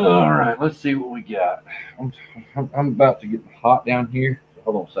 All right. Let's see what we got. I'm about to get hot down here. So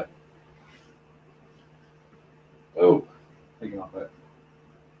hold on a second. Oh, taking off that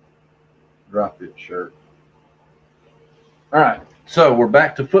dry fit shirt. All right. So we're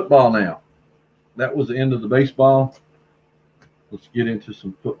back to football now. That was the end of the baseball. Let's get into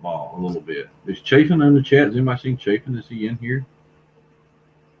some football a little bit. Is Chafin in the chat? Has anybody seen Chafin? Is he in here?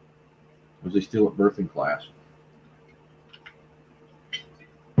 Or is he still at birthing class?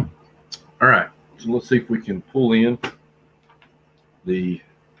 All right. So let's see if we can pull in the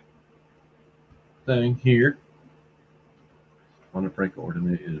thing here. Hunter Frank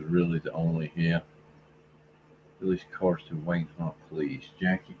Ordinate is really the only here. Release cards to Wayne Hunt, please.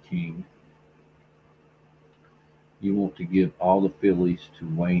 Jackie King. You want to give all the Phillies to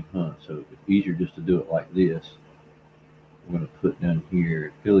Wayne Hunt, so it's easier just to do it like this. I'm going to put down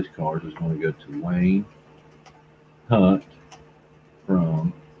here Phillies cards is going to go to Wayne Hunt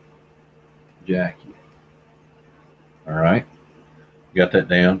from Jackie. All right, got that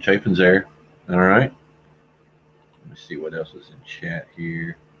down. Chafin's there. All right. Let me see what else is in chat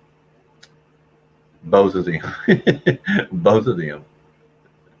here. Both of them. Both of them.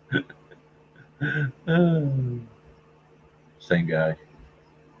 Same guy.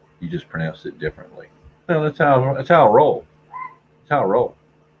 You just pronounced it differently. No, that's how I roll. That's how I roll.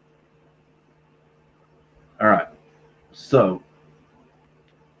 All right. So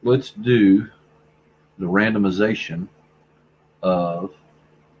let's do the randomization of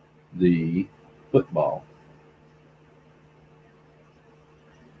the football.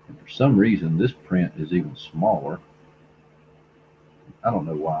 And for some reason, this print is even smaller. I don't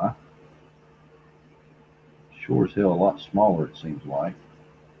know why. Sure as hell a lot smaller, it seems like.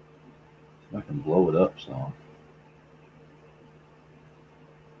 I can blow it up some.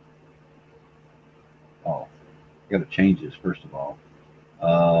 Oh, I got to change this first of all.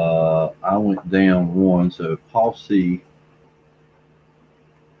 I went down one, so Paul C.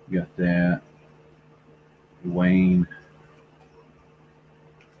 Got that. Wayne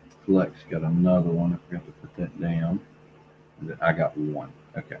Flex got another one. I forgot to put that down. I got one.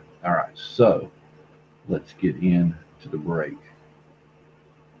 Okay. All right. So let's get into the break.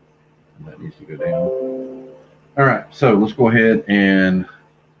 That needs to go down. All right. So let's go ahead and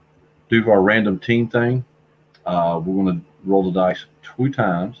do our random team thing. We're going to roll the dice 2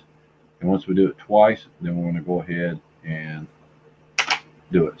 times. And once we do it twice, then we're going to go ahead and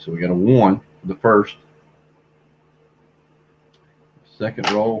do it. So we got a 1 for the first.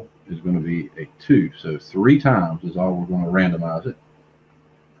 Second roll is going to be a 2. So 3 times is all we're going to randomize it.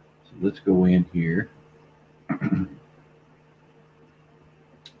 So let's go in here and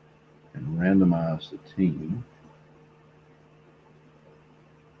randomize the team.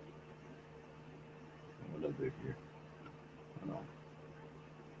 What did I do here? Hold on.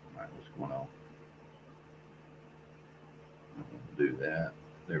 All right, what's going on? I'm going to do that.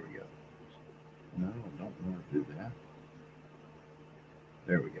 There we go. No, I don't want to do that.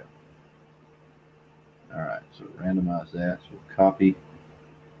 There we go. All right, so randomize that. So we'll copy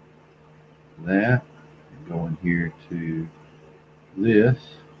that and go in here to this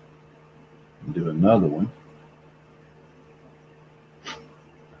and do another one.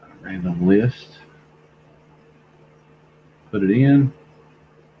 Random list. Put it in,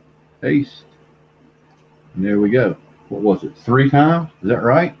 paste, and there we go. What was it? 3 times? Is that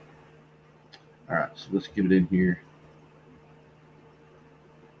right? All right, so let's get it in here.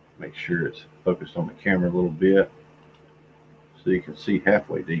 Make sure it's focused on the camera a little bit so you can see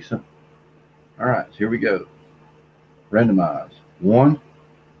halfway decent. All right, so here we go. Randomize. 1,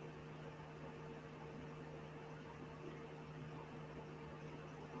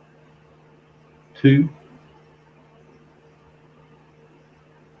 2,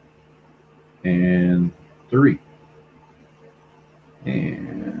 and 3.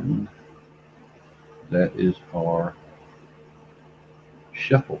 And that is our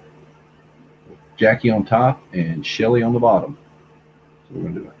shuffle. Jackie on top and Shelly on the bottom. So we're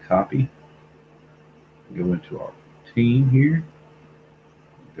going to do a copy. Go into our team here.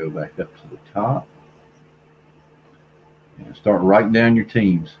 Go back up to the top. And start writing down your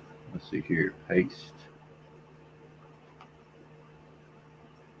teams. Let's see here. Paste.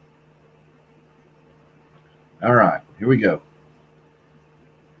 All right. Here we go.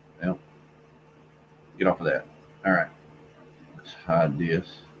 Well, get off of that. All right. Let's hide this.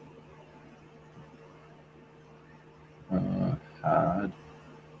 Hide.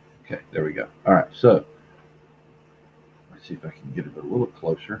 Okay, there we go. All right, so let's see if I can get it a little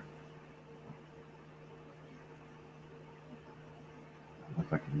closer.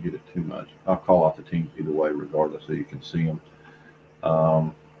 if I can get it too much. I'll call out the teams either way, regardless, so you can see them.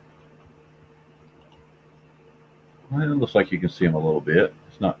 Well, it looks like you can see them a little bit.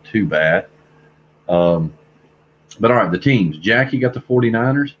 It's not too bad. But all right, the teams. Jackie got the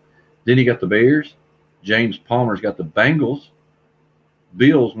 49ers. Then he got the Bears. James Palmer's got the Bengals.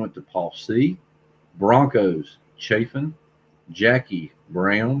 Bills went to Paul C. Broncos, Chafin. Jackie,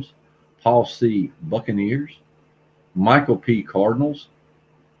 Browns. Paul C., Buccaneers. Michael P., Cardinals.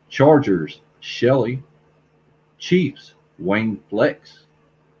 Chargers, Shelley. Chiefs, Wayne Flex.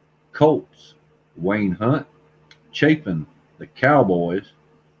 Colts, Wayne Hunt. Chapin, the Cowboys.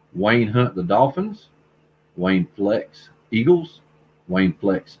 Wayne Hunt, the Dolphins. Wayne Flex, Eagles. Wayne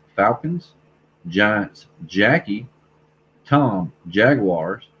Flex, Falcons. Giants, Jackie. Tom,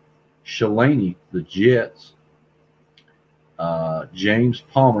 Jaguars. Shalani, the Jets. James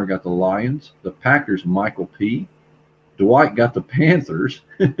Palmer got the Lions. The Packers, Michael P. Dwight got the Panthers.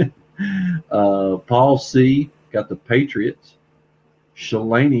 Paul C. got the Patriots.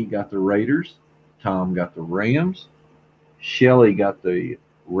 Shalani got the Raiders. Tom got the Rams. Shelly got the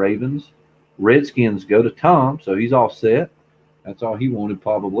Ravens. Redskins go to Tom, so he's all set. That's all he wanted,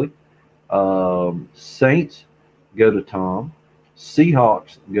 probably. Saints go to Tom.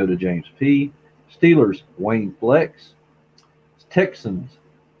 Seahawks go to James P. Steelers, Wayne Flex. Texans,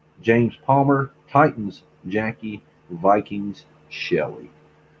 James Palmer. Titans, Jackie. Vikings, Shelley.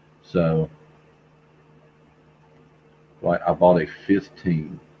 So, right, I bought a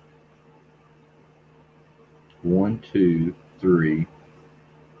 15. 1, 2, 3,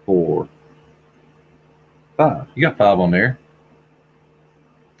 4, 5. You got 5 on there.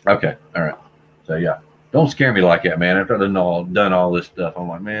 Okay, all right. So yeah, don't scare me like that, man. After I've done all this stuff, I'm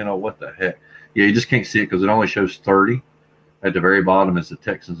like, man, oh, what the heck? Yeah, you just can't see it because it only shows 30. At the very bottom is the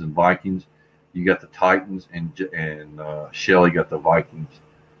Texans and Vikings. You got the Titans and Shelley got the Vikings.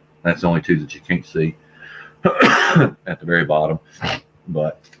 That's the only two that you can't see at the very bottom.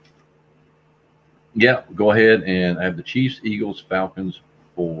 But yeah, go ahead, and I have the Chiefs, Eagles, Falcons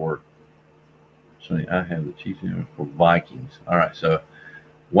for. So I have the Chiefs for Vikings. All right, so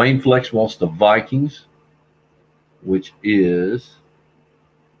Wayne Flex wants the Vikings, which is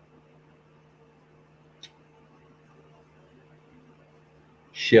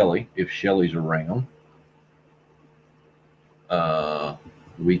Shelley, if Shelley's around.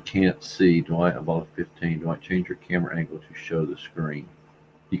 We can't see. Dwight, I bought a 15. Dwight, change your camera angle to show the screen.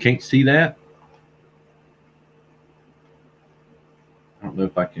 You can't see that? I don't know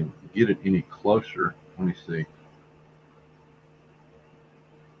if I can get it any closer. Let me see.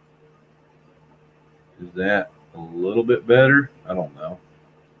 Is that a little bit better? I don't know.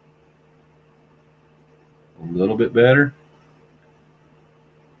 A little bit better?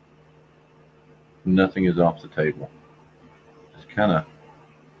 Nothing is off the table. Just kind of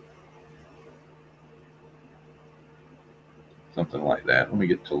something like that. Let me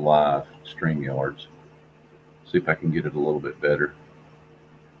get to live StreamYards. See if I can get it a little bit better.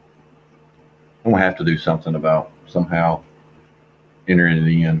 I'm gonna have to do something about somehow entering it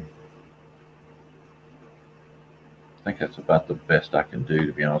in. I think that's about the best I can do,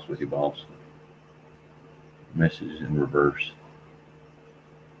 to be honest with you, boss. Messages in reverse.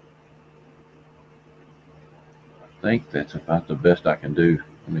 I think that's about the best I can do.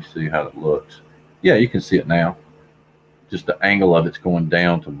 Let me see how it looks. Yeah, you can see it now. Just the angle of it's going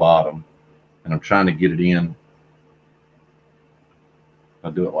down to bottom, and I'm trying to get it in. If I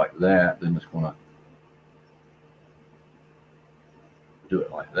do it like that, then it's going to do it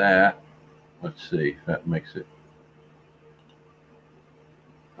like that. Let's see if that makes it.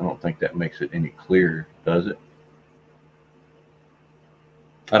 I don't think that makes it any clearer, does it?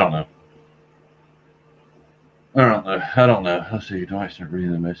 I don't know. I don't know. Let's see. Do I start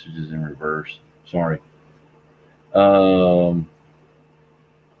reading the messages in reverse? Sorry. I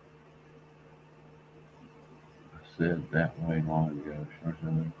said that way long ago.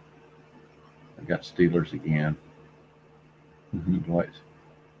 I got Steelers again. Dwight,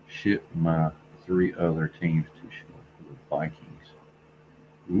 ship my 3 other teams to the Vikings.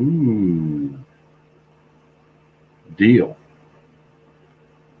 Ooh. Deal.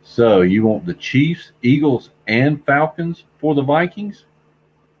 So you want the Chiefs, Eagles, and Falcons for the Vikings?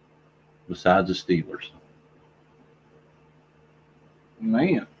 Besides the Steelers.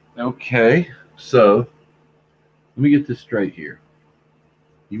 Man. Okay. So let me get this straight here.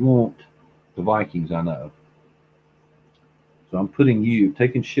 You want the Vikings, I know. So I'm putting you,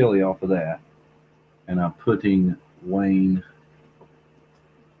 taking Shelley off of that, and I'm putting Wayne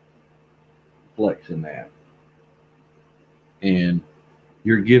Flex in that. And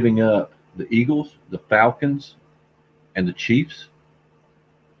you're giving up the Eagles, the Falcons, and the Chiefs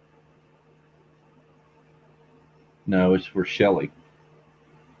No, it's for Shelley.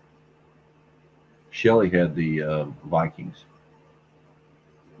 Shelley had the Vikings,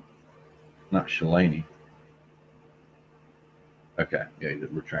 not Shalani. Okay, yeah, he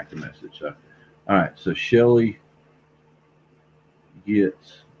did retract the message. So, all right, so Shelley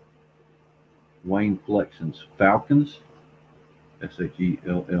gets Wayne Flexen's Falcons, Shellly.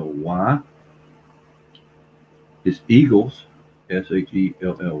 His Eagles, Shellly.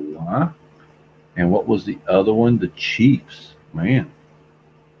 And what was the other one? The Chiefs. Man.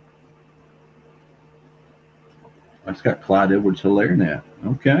 That's got Clyde Edwards-Helaire in that.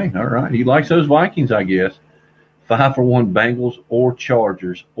 Okay, all right. He likes those Vikings, I guess. 5 for 1 Bengals or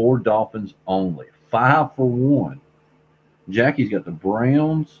Chargers or Dolphins only. 5 for 1. Jackie's got the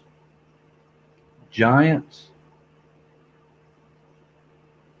Browns, Giants,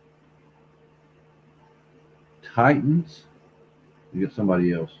 Titans. You got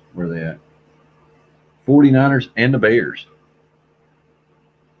somebody else. Where are they at? 49ers and the Bears.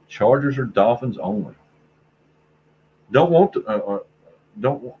 Chargers or Dolphins only. Don't want to.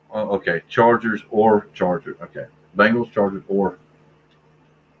 Don't. Okay. Chargers or Chargers. Okay. Bengals, Chargers, or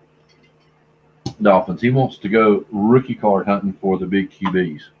Dolphins. He wants to go rookie card hunting for the big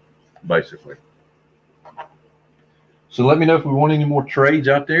QBs, basically. So let me know if we want any more trades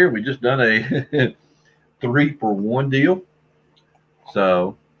out there. We just done a 3 for 1 deal.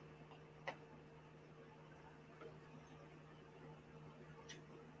 So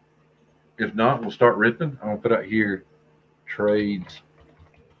if not, we'll start ripping. I'm gonna put out here trades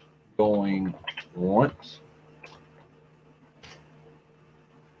going once.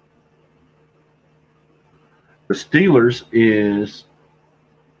 The Steelers is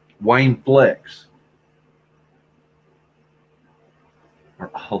Wayne Flex.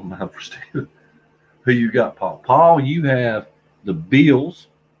 Oh my, for Steelers. Who you got, Paul? Paul, you have the Bills,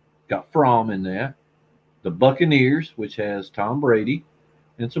 got Fromm in that. The Buccaneers, which has Tom Brady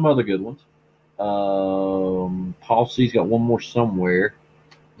and some other good ones. Paul C's got one more somewhere.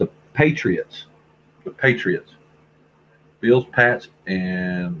 The Patriots. The Patriots. Bills, Pats,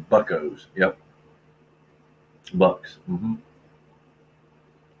 and Buccos. Yep. Bucks.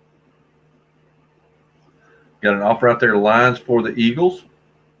 Got an offer out there, Lions for the Eagles.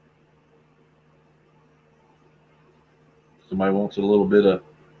 Somebody wants a little bit of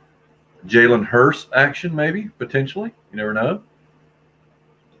Jalen Hurts action, maybe, potentially. You never know.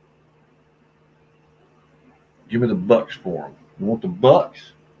 Give me the Bucks for them. You want the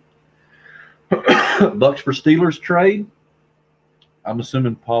Bucks? Bucks for Steelers trade. I'm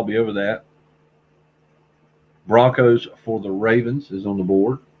assuming Paul be over that. Broncos for the Ravens is on the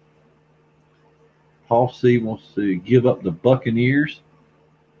board. Paul C wants to give up the Buccaneers.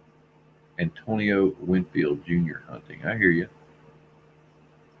 Antonio Winfield Jr. hunting. I hear you.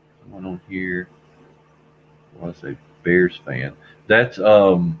 Someone on here. I want to say Bears fan. That's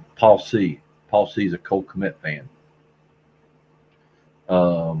Paul C. Paul C is a Cole Kmet fan.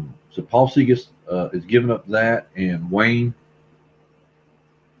 So Paul C is giving up that, and Wayne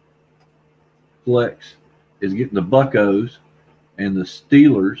Flex is getting the Buccos, and the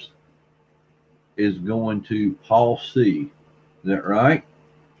Steelers is going to Paul C. Is that right?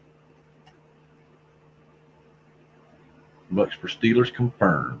 Bucks for Steelers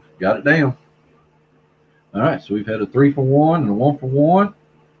confirmed. Got it down. All right, so we've had a 3 for 1 and a 1 for 1.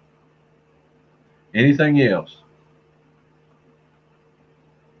 Anything else?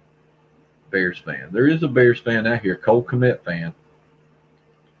 Bears fan. There is a Bears fan out here, Cole Kmet fan.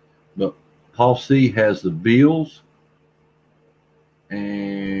 But Paul C has the Bills.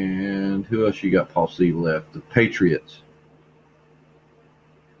 And who else you got, Paul C, left? The Patriots.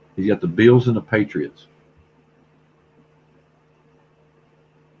 He's got the Bills and the Patriots.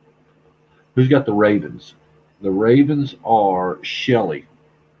 Who's got the Ravens? The Ravens are Shelley.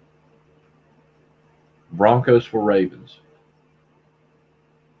 Broncos for Ravens.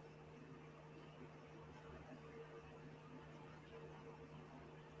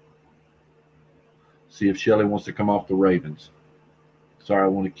 See if Shelley wants to come off the Ravens. Sorry, I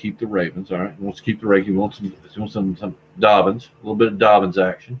want to keep the Ravens. All right, he wants to keep the Ravens. He wants some Dobbins, a little bit of Dobbins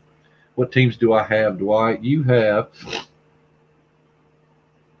action. What teams do I have, Dwight? You have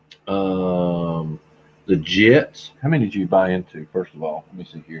the Jets. How many did you buy into, first of all? Let me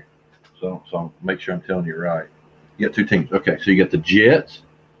see here. So I'll make sure I'm telling you right. You got 2 teams. Okay, so you got the Jets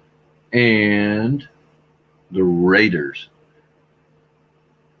and the Raiders.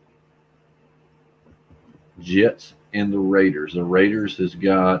 Jets and the Raiders. The Raiders has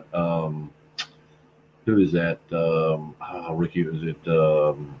got who is that? Ricky, is it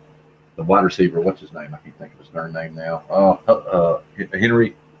the wide receiver? What's his name? I can't think of his darn name now.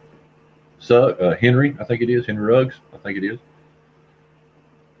 Henry Henry, I think it is. Henry Ruggs, I think it is.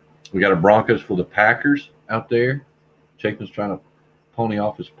 We got a Broncos for the Packers out there. Chapin's trying to pony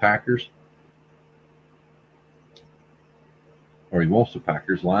off his Packers. Or he wants the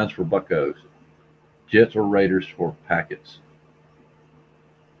Packers. Lions for Buccos. Jets or Raiders for Packets.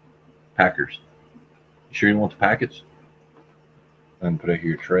 Packers. You sure you want the Packets? And put out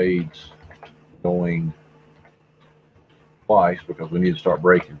here trades going twice because we need to start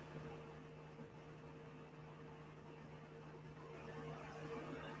breaking.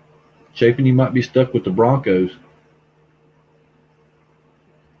 Chapin, you might be stuck with the Broncos.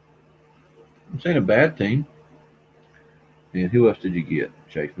 This ain't a bad team. And who else did you get,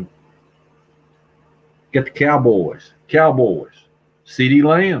 Chapin? Get the Cowboys. Cowboys. CeeDee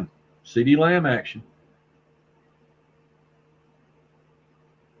Lamb. CeeDee Lamb action.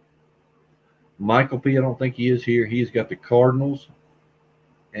 Michael P., I don't think he is here. He's got the Cardinals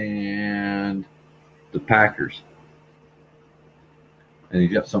and the Packers. And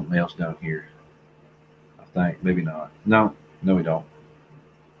he's got something else down here. I think. Maybe not. No, we don't.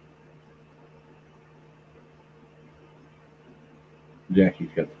 Jackie's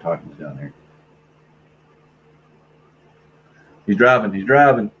got the Titans down there. He's driving. He's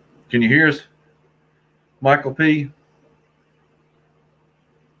driving. Can you hear us, Michael P.?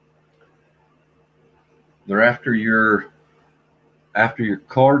 They're after your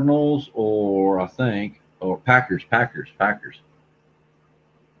Cardinals, or I think, or Packers. Got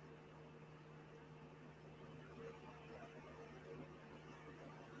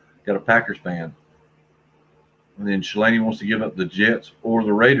a Packers fan. And then Shalani wants to give up the Jets or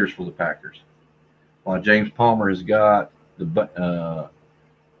the Raiders for the Packers. While James Palmer has got the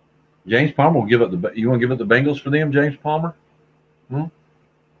James Palmer will give up the. You want to give up the Bengals for them, James Palmer?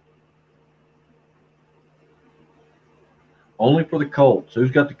 Only for the Colts.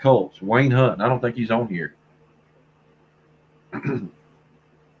 Who's got the Colts? Wayne Hunt. I don't think he's on here.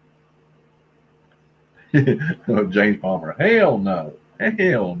 Oh, James Palmer. Hell no.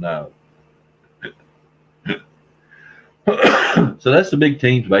 Hell no. So that's the big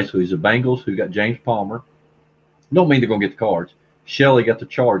teams basically. It's the Bengals who got James Palmer. Don't mean they're going to get the Cards. Shelley got the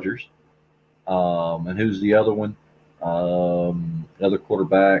Chargers. And who's the other one? The other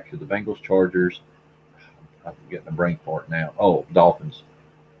quarterback. The Bengals, Chargers. I'm getting a brain fart now. Oh, Dolphins,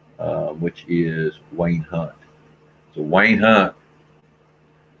 which is Wayne Hunt. So Wayne Hunt.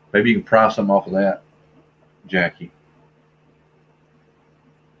 Maybe you can price some off of that, Jackie.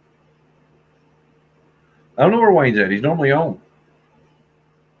 I don't know where Wayne's at. He's normally on.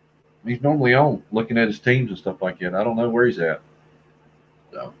 Looking at his teams and stuff like that. I don't know where he's at.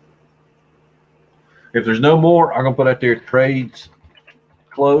 So, if there's no more, I'm going to put out there trades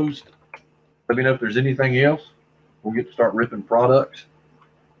closed. Let me know if there's anything else. We'll get to start ripping products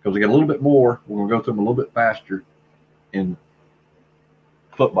because we got a little bit more. We're going to go through them a little bit faster in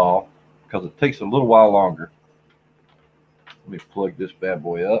football because it takes a little while longer. Let me plug this bad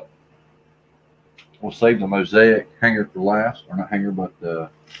boy up. We'll save the Mosaic hanger for last, or not hanger, but the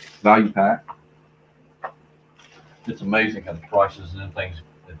value pack. It's amazing how the prices and things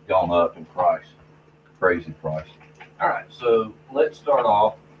have gone up in price. Crazy price. All right, so let's start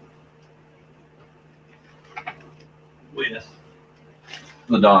off with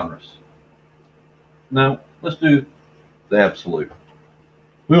the Donruss. No, let's do the Absolute.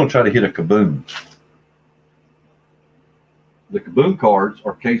 We're going to try to hit a Kaboom. The Kaboom cards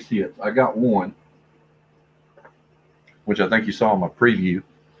are case hits. I got one, which I think you saw in my preview.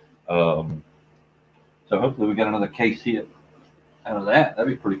 So hopefully we got another case hit out of that.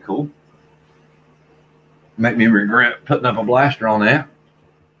 That'd be pretty cool. Make me regret putting up a blaster on that.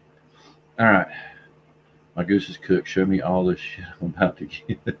 All right. My goose is cooked. Show me all this shit I'm about to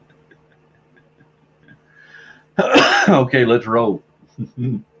get. Okay, let's roll.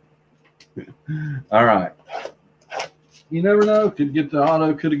 All right. You never know. Could get the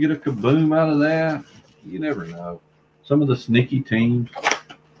auto. Could get a Kaboom out of that. You never know. Some of the sneaky teams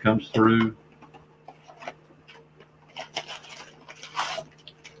comes through. I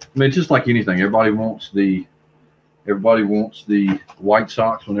mean, it's just like anything. Everybody wants the White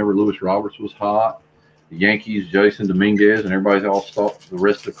Sox whenever Luis Roberts was hot. The Yankees, Jason Dominguez, and everybody all thought the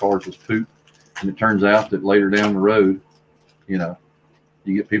rest of the cards was poop. And it turns out that later down the road, you know,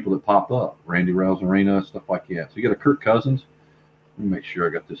 you get people that pop up. Randy Rosarina, stuff like that. So you got a Kirk Cousins. Let me make sure I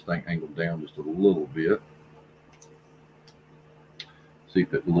got this thing angled down just a little bit. See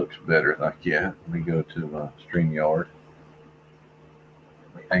if it looks better like that. Let me go to my StreamYard.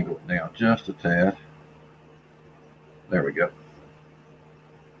 Let me angle it down just a tad. There we go.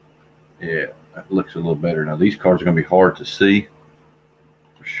 Yeah, that looks a little better. Now, these cards are going to be hard to see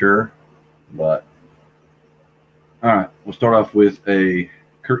for sure. But all right, we'll start off with a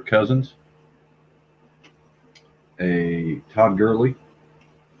Kirk Cousins, a Todd Gurley,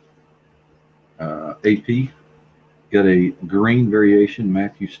 AP. Got a green variation,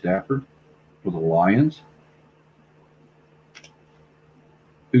 Matthew Stafford for the Lions.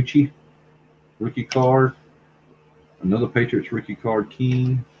 Uchi, rookie card. Another Patriots rookie card,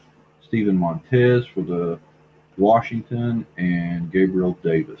 King. Steven Montez for the Washington, and Gabriel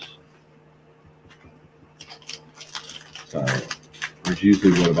Davis. There's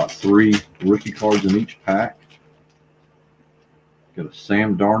usually, about 3 rookie cards in each pack. Got a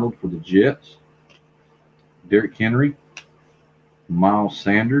Sam Darnold for the Jets. Derrick Henry. Miles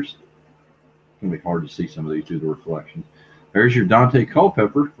Sanders. It's going to be hard to see some of these through the reflections. There's your Dante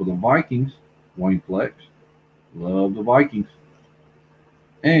Culpepper for the Vikings. Wayne Flex. Love the Vikings.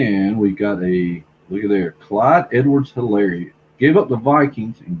 And we got a, look at there, Clyde Edwards-Helaire. Give up the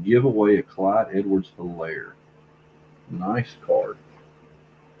Vikings and give away a Clyde Edwards-Helaire. Nice card.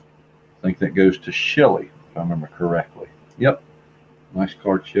 I think that goes to Shelley, if I remember correctly. Yep. Nice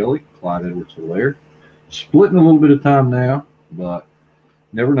card, Shelley. Clyde Edwards-Helaire. Splitting a little bit of time now, but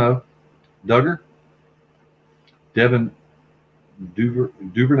never know. Duggar. Devin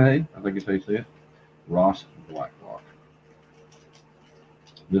Duvernay, I think it's how you say it. Ross Blacklock.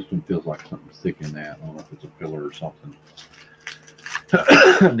 This one feels like something thick in that. I don't know if it's a filler or something.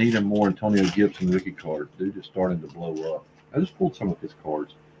 Need him more. Antonio Gibson rookie card. Dude is starting to blow up. I just pulled some of his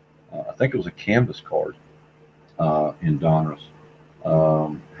cards. I think it was a canvas card in Donruss.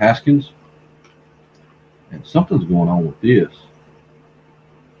 Haskins. And something's going on with this.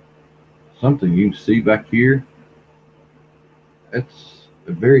 Something you can see back here. That's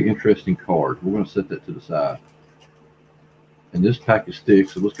a very interesting card. We're going to set that to the side. And this pack is thick,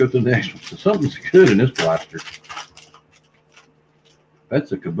 so let's go to the next one. So something's good in this blaster.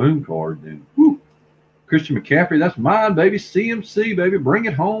 That's a Kaboom card, then. Woo. Christian McCaffrey, that's mine, baby. CMC, baby. Bring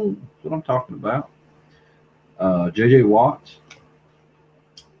it home. That's what I'm talking about. J.J. Watts.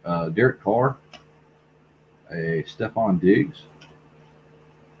 Derek Carr. A Stephon Diggs.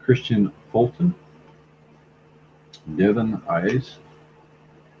 Christian Fulton. Devin Ayes.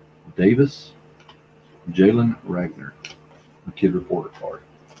 Davis. Jalen Ragnar. A Kid Reporter card.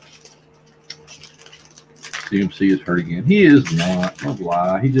 CMC is hurt again. He is not. Don't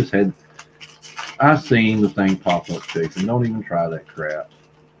lie. He just had. I seen the thing pop up, Jason. Don't even try that crap.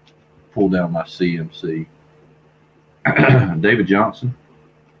 Pull down my CMC. David Johnson.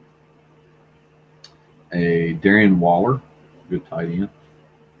 A Darren Waller. Good tight end.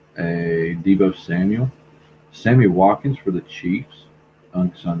 A Deebo Samuel. Sammy Watkins for the Chiefs.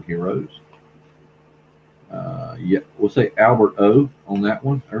 Unsung Heroes. Yeah, we'll say Albert O on that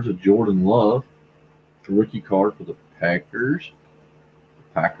one. There's a Jordan Love. Rookie card for the Packers.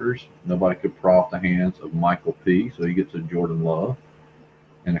 Nobody could pry off the hands of Michael P. So he gets a Jordan Love.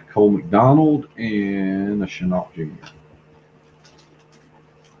 And a Cole McDonald and a Chenault Jr.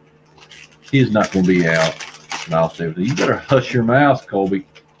 He is not going to be out. Miles Davis. You better hush your mouth, Colby.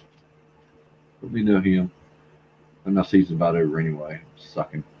 Let me know him. And my season's about over anyway.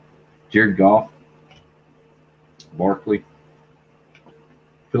 Sucking. Jared Goff. Barkley. I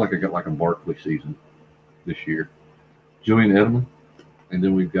feel like I got like a Barkley season this year. Julian Edelman. And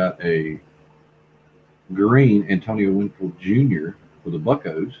then we've got a green Antonio Winfield Jr. for the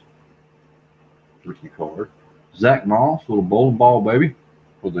Buccos. Rookie card. Zach Moss, little bowling ball, baby,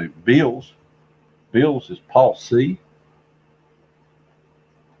 for the Bills. Bills is Paul C.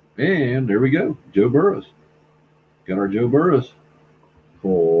 And there we go. Joe Burrows. Got our Joe Burrows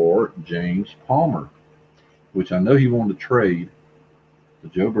for James Palmer, which I know he wanted to trade the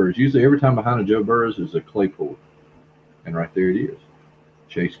Joe Burrows. Usually every time behind a Joe Burrows is a Claypool. And right there it is.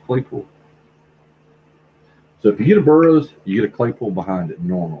 Chase Claypool. So if you get a Burrows, you get a Claypool behind it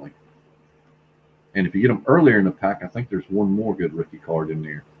normally. And if you get them earlier in the pack, I think there's one more good rookie card in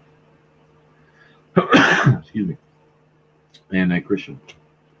there. Excuse me. And a Christian.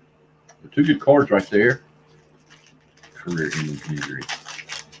 The 2 good cards right there. Career-ending injury.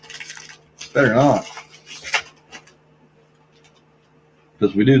 Better not.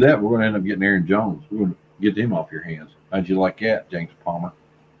 Because if we do that, we're going to end up getting Aaron Jones. We're going to get him off your hands. How'd you like that, James Palmer?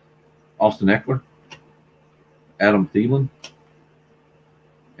 Austin Eckler. Adam Thielen.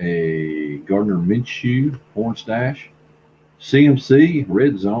 A Gardner Minshew. Horn Stash. CMC.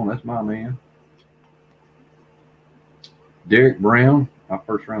 Red Zone. That's my man. Derek Brown. My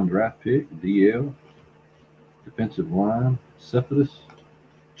first-round draft pick. DL. Defensive line. Cephas.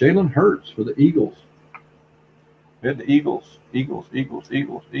 Jalen Hurts for the Eagles. We had the Eagles. Eagles.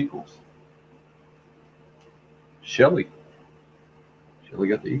 Shelley. Shelley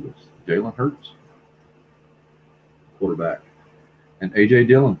got the Eagles. Jalen Hurts, quarterback, and A.J.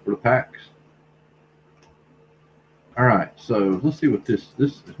 Dillon for the Packs. All right, so let's see what this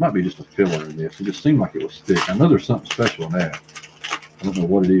might be just a filler in this. It just seemed like it was thick. I know there's something special in that. I don't know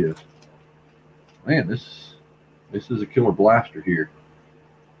what it is. Man, this is a killer blaster here.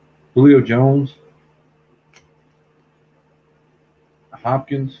 Julio Jones,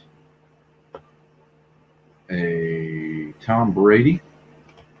 Hopkins, a Tom Brady,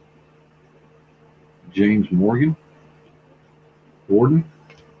 James Morgan, Gordon,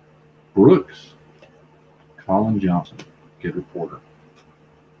 Brooks, Colin Johnson, Kid Reporter.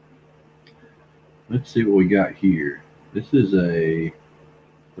 Let's see what we got here. This is a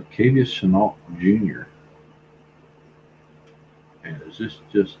Lacavius Shenault Jr. And is this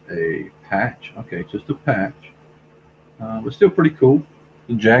just a patch? Okay, just a patch. But still pretty cool.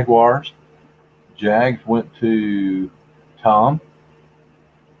 The Jaguars. Jags went to Tom.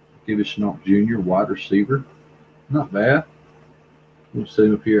 Lacavius Shenault Jr., wide receiver. Not bad. We'll set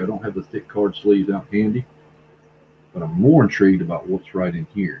him up here. I don't have the thick card sleeves out handy. But I'm more intrigued about what's right in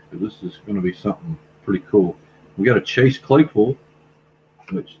here, because this is going to be something pretty cool. We got a Chase Claypool,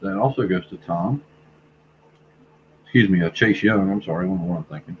 which that also goes to Tom. Excuse me, Chase Young. I'm sorry, I don't know what I'm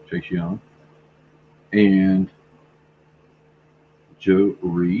thinking. Chase Young. And Joe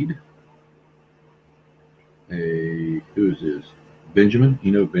Reed. Who is this? Benjamin.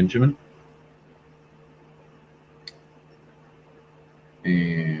 Benjamin.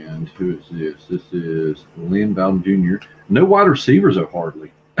 And who is this? This is Lynn Bowden Jr. No wide receivers, though,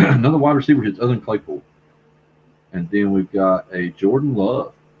 hardly. Another wide receiver hits other than Claypool. And then we've got a Jordan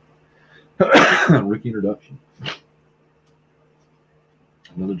Love. Rookie introduction.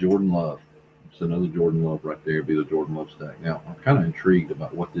 Another Jordan Love. It's another Jordan Love right there. Be the Jordan Love stack. Now, I'm kind of intrigued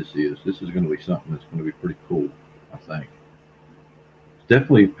about what this is. This is going to be something that's going to be pretty cool, I think. It's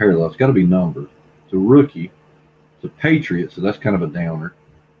definitely parallel. It's got to be numbered. It's a rookie. It's a Patriot, so that's kind of a downer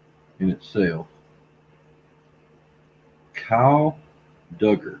in itself. Kyle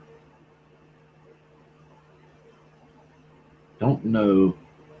Duggar. Don't know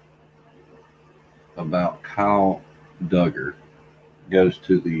about Kyle Duggar. Goes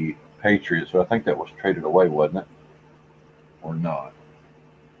to the Patriots, so I think that was traded away, wasn't it? Or not?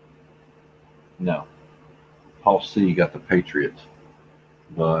 No. Paul C. got the Patriots.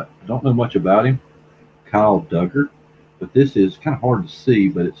 But I don't know much about him. Kyle Duggar. But this is kind of hard to see,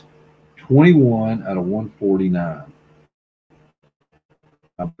 but it's 21 out of 149.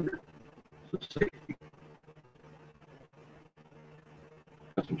 It's a safety.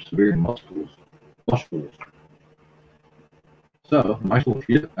 Got some severe muscles. So, nice little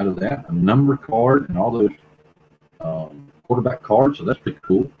hit out of that. A number card and all those quarterback cards, so that's pretty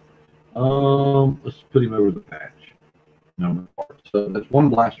cool. Let's put him over the patch. Number card. So, that's one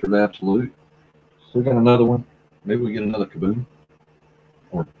blaster of absolute. Still got another one. Maybe we get another Kaboom.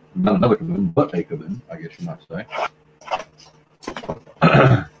 Or not another Kaboom, but a Kaboom, I guess you might say.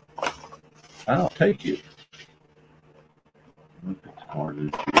 I'll take it.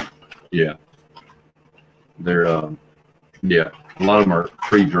 Yeah. They're, yeah, a lot of them are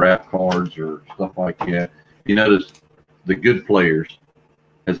pre-draft cards or stuff like that. You notice the good players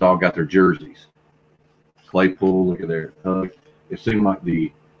has all got their jerseys. Claypool, look at their Hug. It seemed like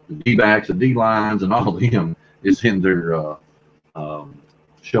the D-backs, the D-lines, and all of them is in their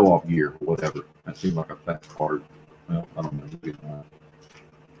show-off gear or whatever. That seemed like a fat card. Well, I don't know.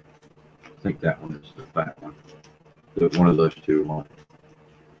 I think that one is the fat one. One of those two are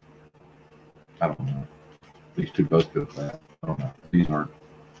I don't know. These two both go fat. I don't know. These aren't.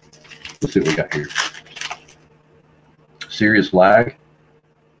 Let's see what we got here. Serious lag.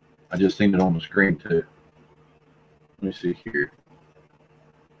 I just seen it on the screen too. Let me see here.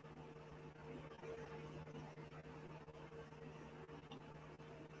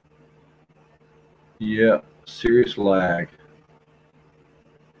 Yeah, serious lag.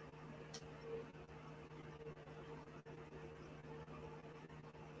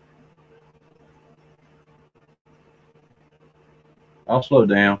 I'll slow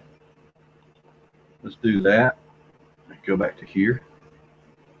down. Let's do that. Go back to here.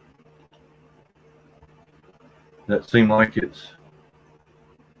 That seemed like it's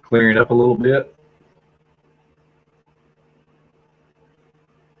clearing up a little bit.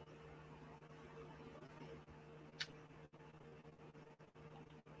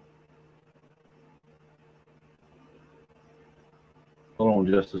 Hold on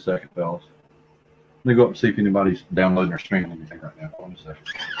just a second, fellas. Let me go up and see if anybody's downloading or streaming anything right now. Hold on a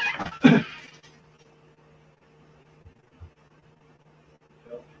second.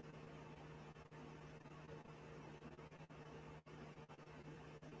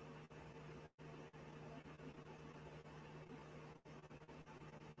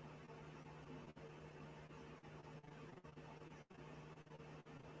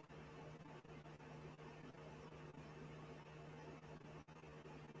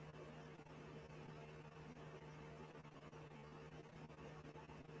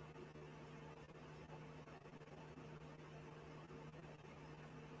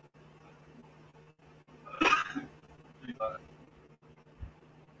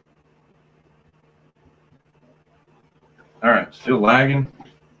 right, still lagging.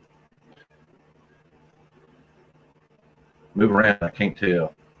 Move around, I can't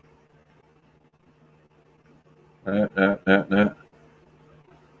tell. All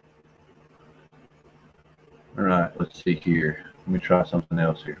right, let's see here. Let me try something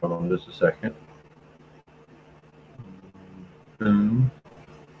else here. Hold on just a second. Boom.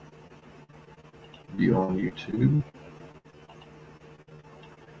 View on YouTube.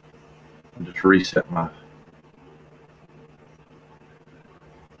 I'll just reset my.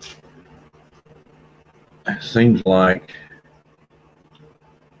 It seems like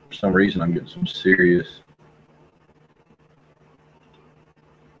for some reason I'm getting some serious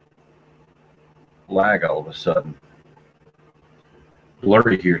lag all of a sudden.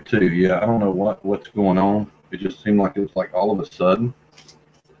 Blurry here too. Yeah, I don't know what's going on. It just seemed like it was like all of a sudden.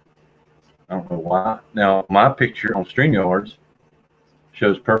 I don't know why. Now my picture on StreamYards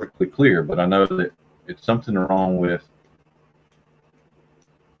shows perfectly clear, but I know that it's something wrong with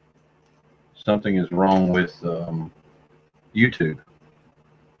YouTube.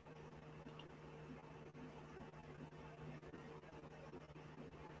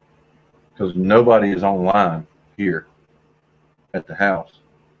 Because nobody is online here at the house.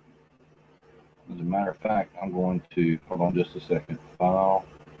 As a matter of fact, I'm going to, hold on just a second, file,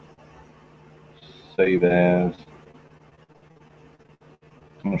 save as.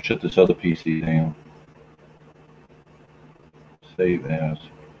 I'm going to shut this other PC down. Save as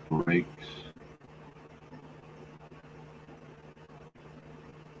breaks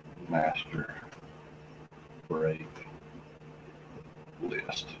master break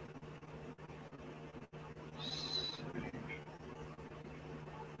list.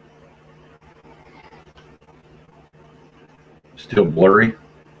 Still blurry.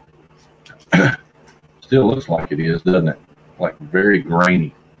 Still looks like it is, doesn't it? Like very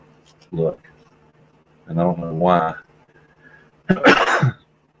grainy look. And I don't know why.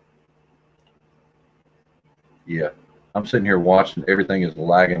 Yeah, I'm sitting here watching. Everything is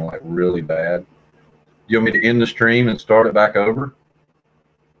lagging like really bad. You want me to end the stream and start it back over?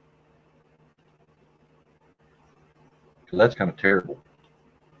 Because that's kind of terrible.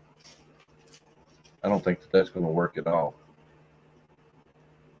 I don't think that's going to work at all.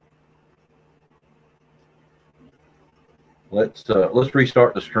 Let's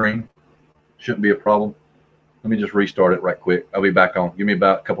restart the stream. Shouldn't be a problem. Let me just restart it right quick. I'll be back on. Give me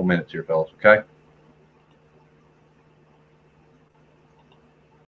about a couple minutes here, fellas. Okay.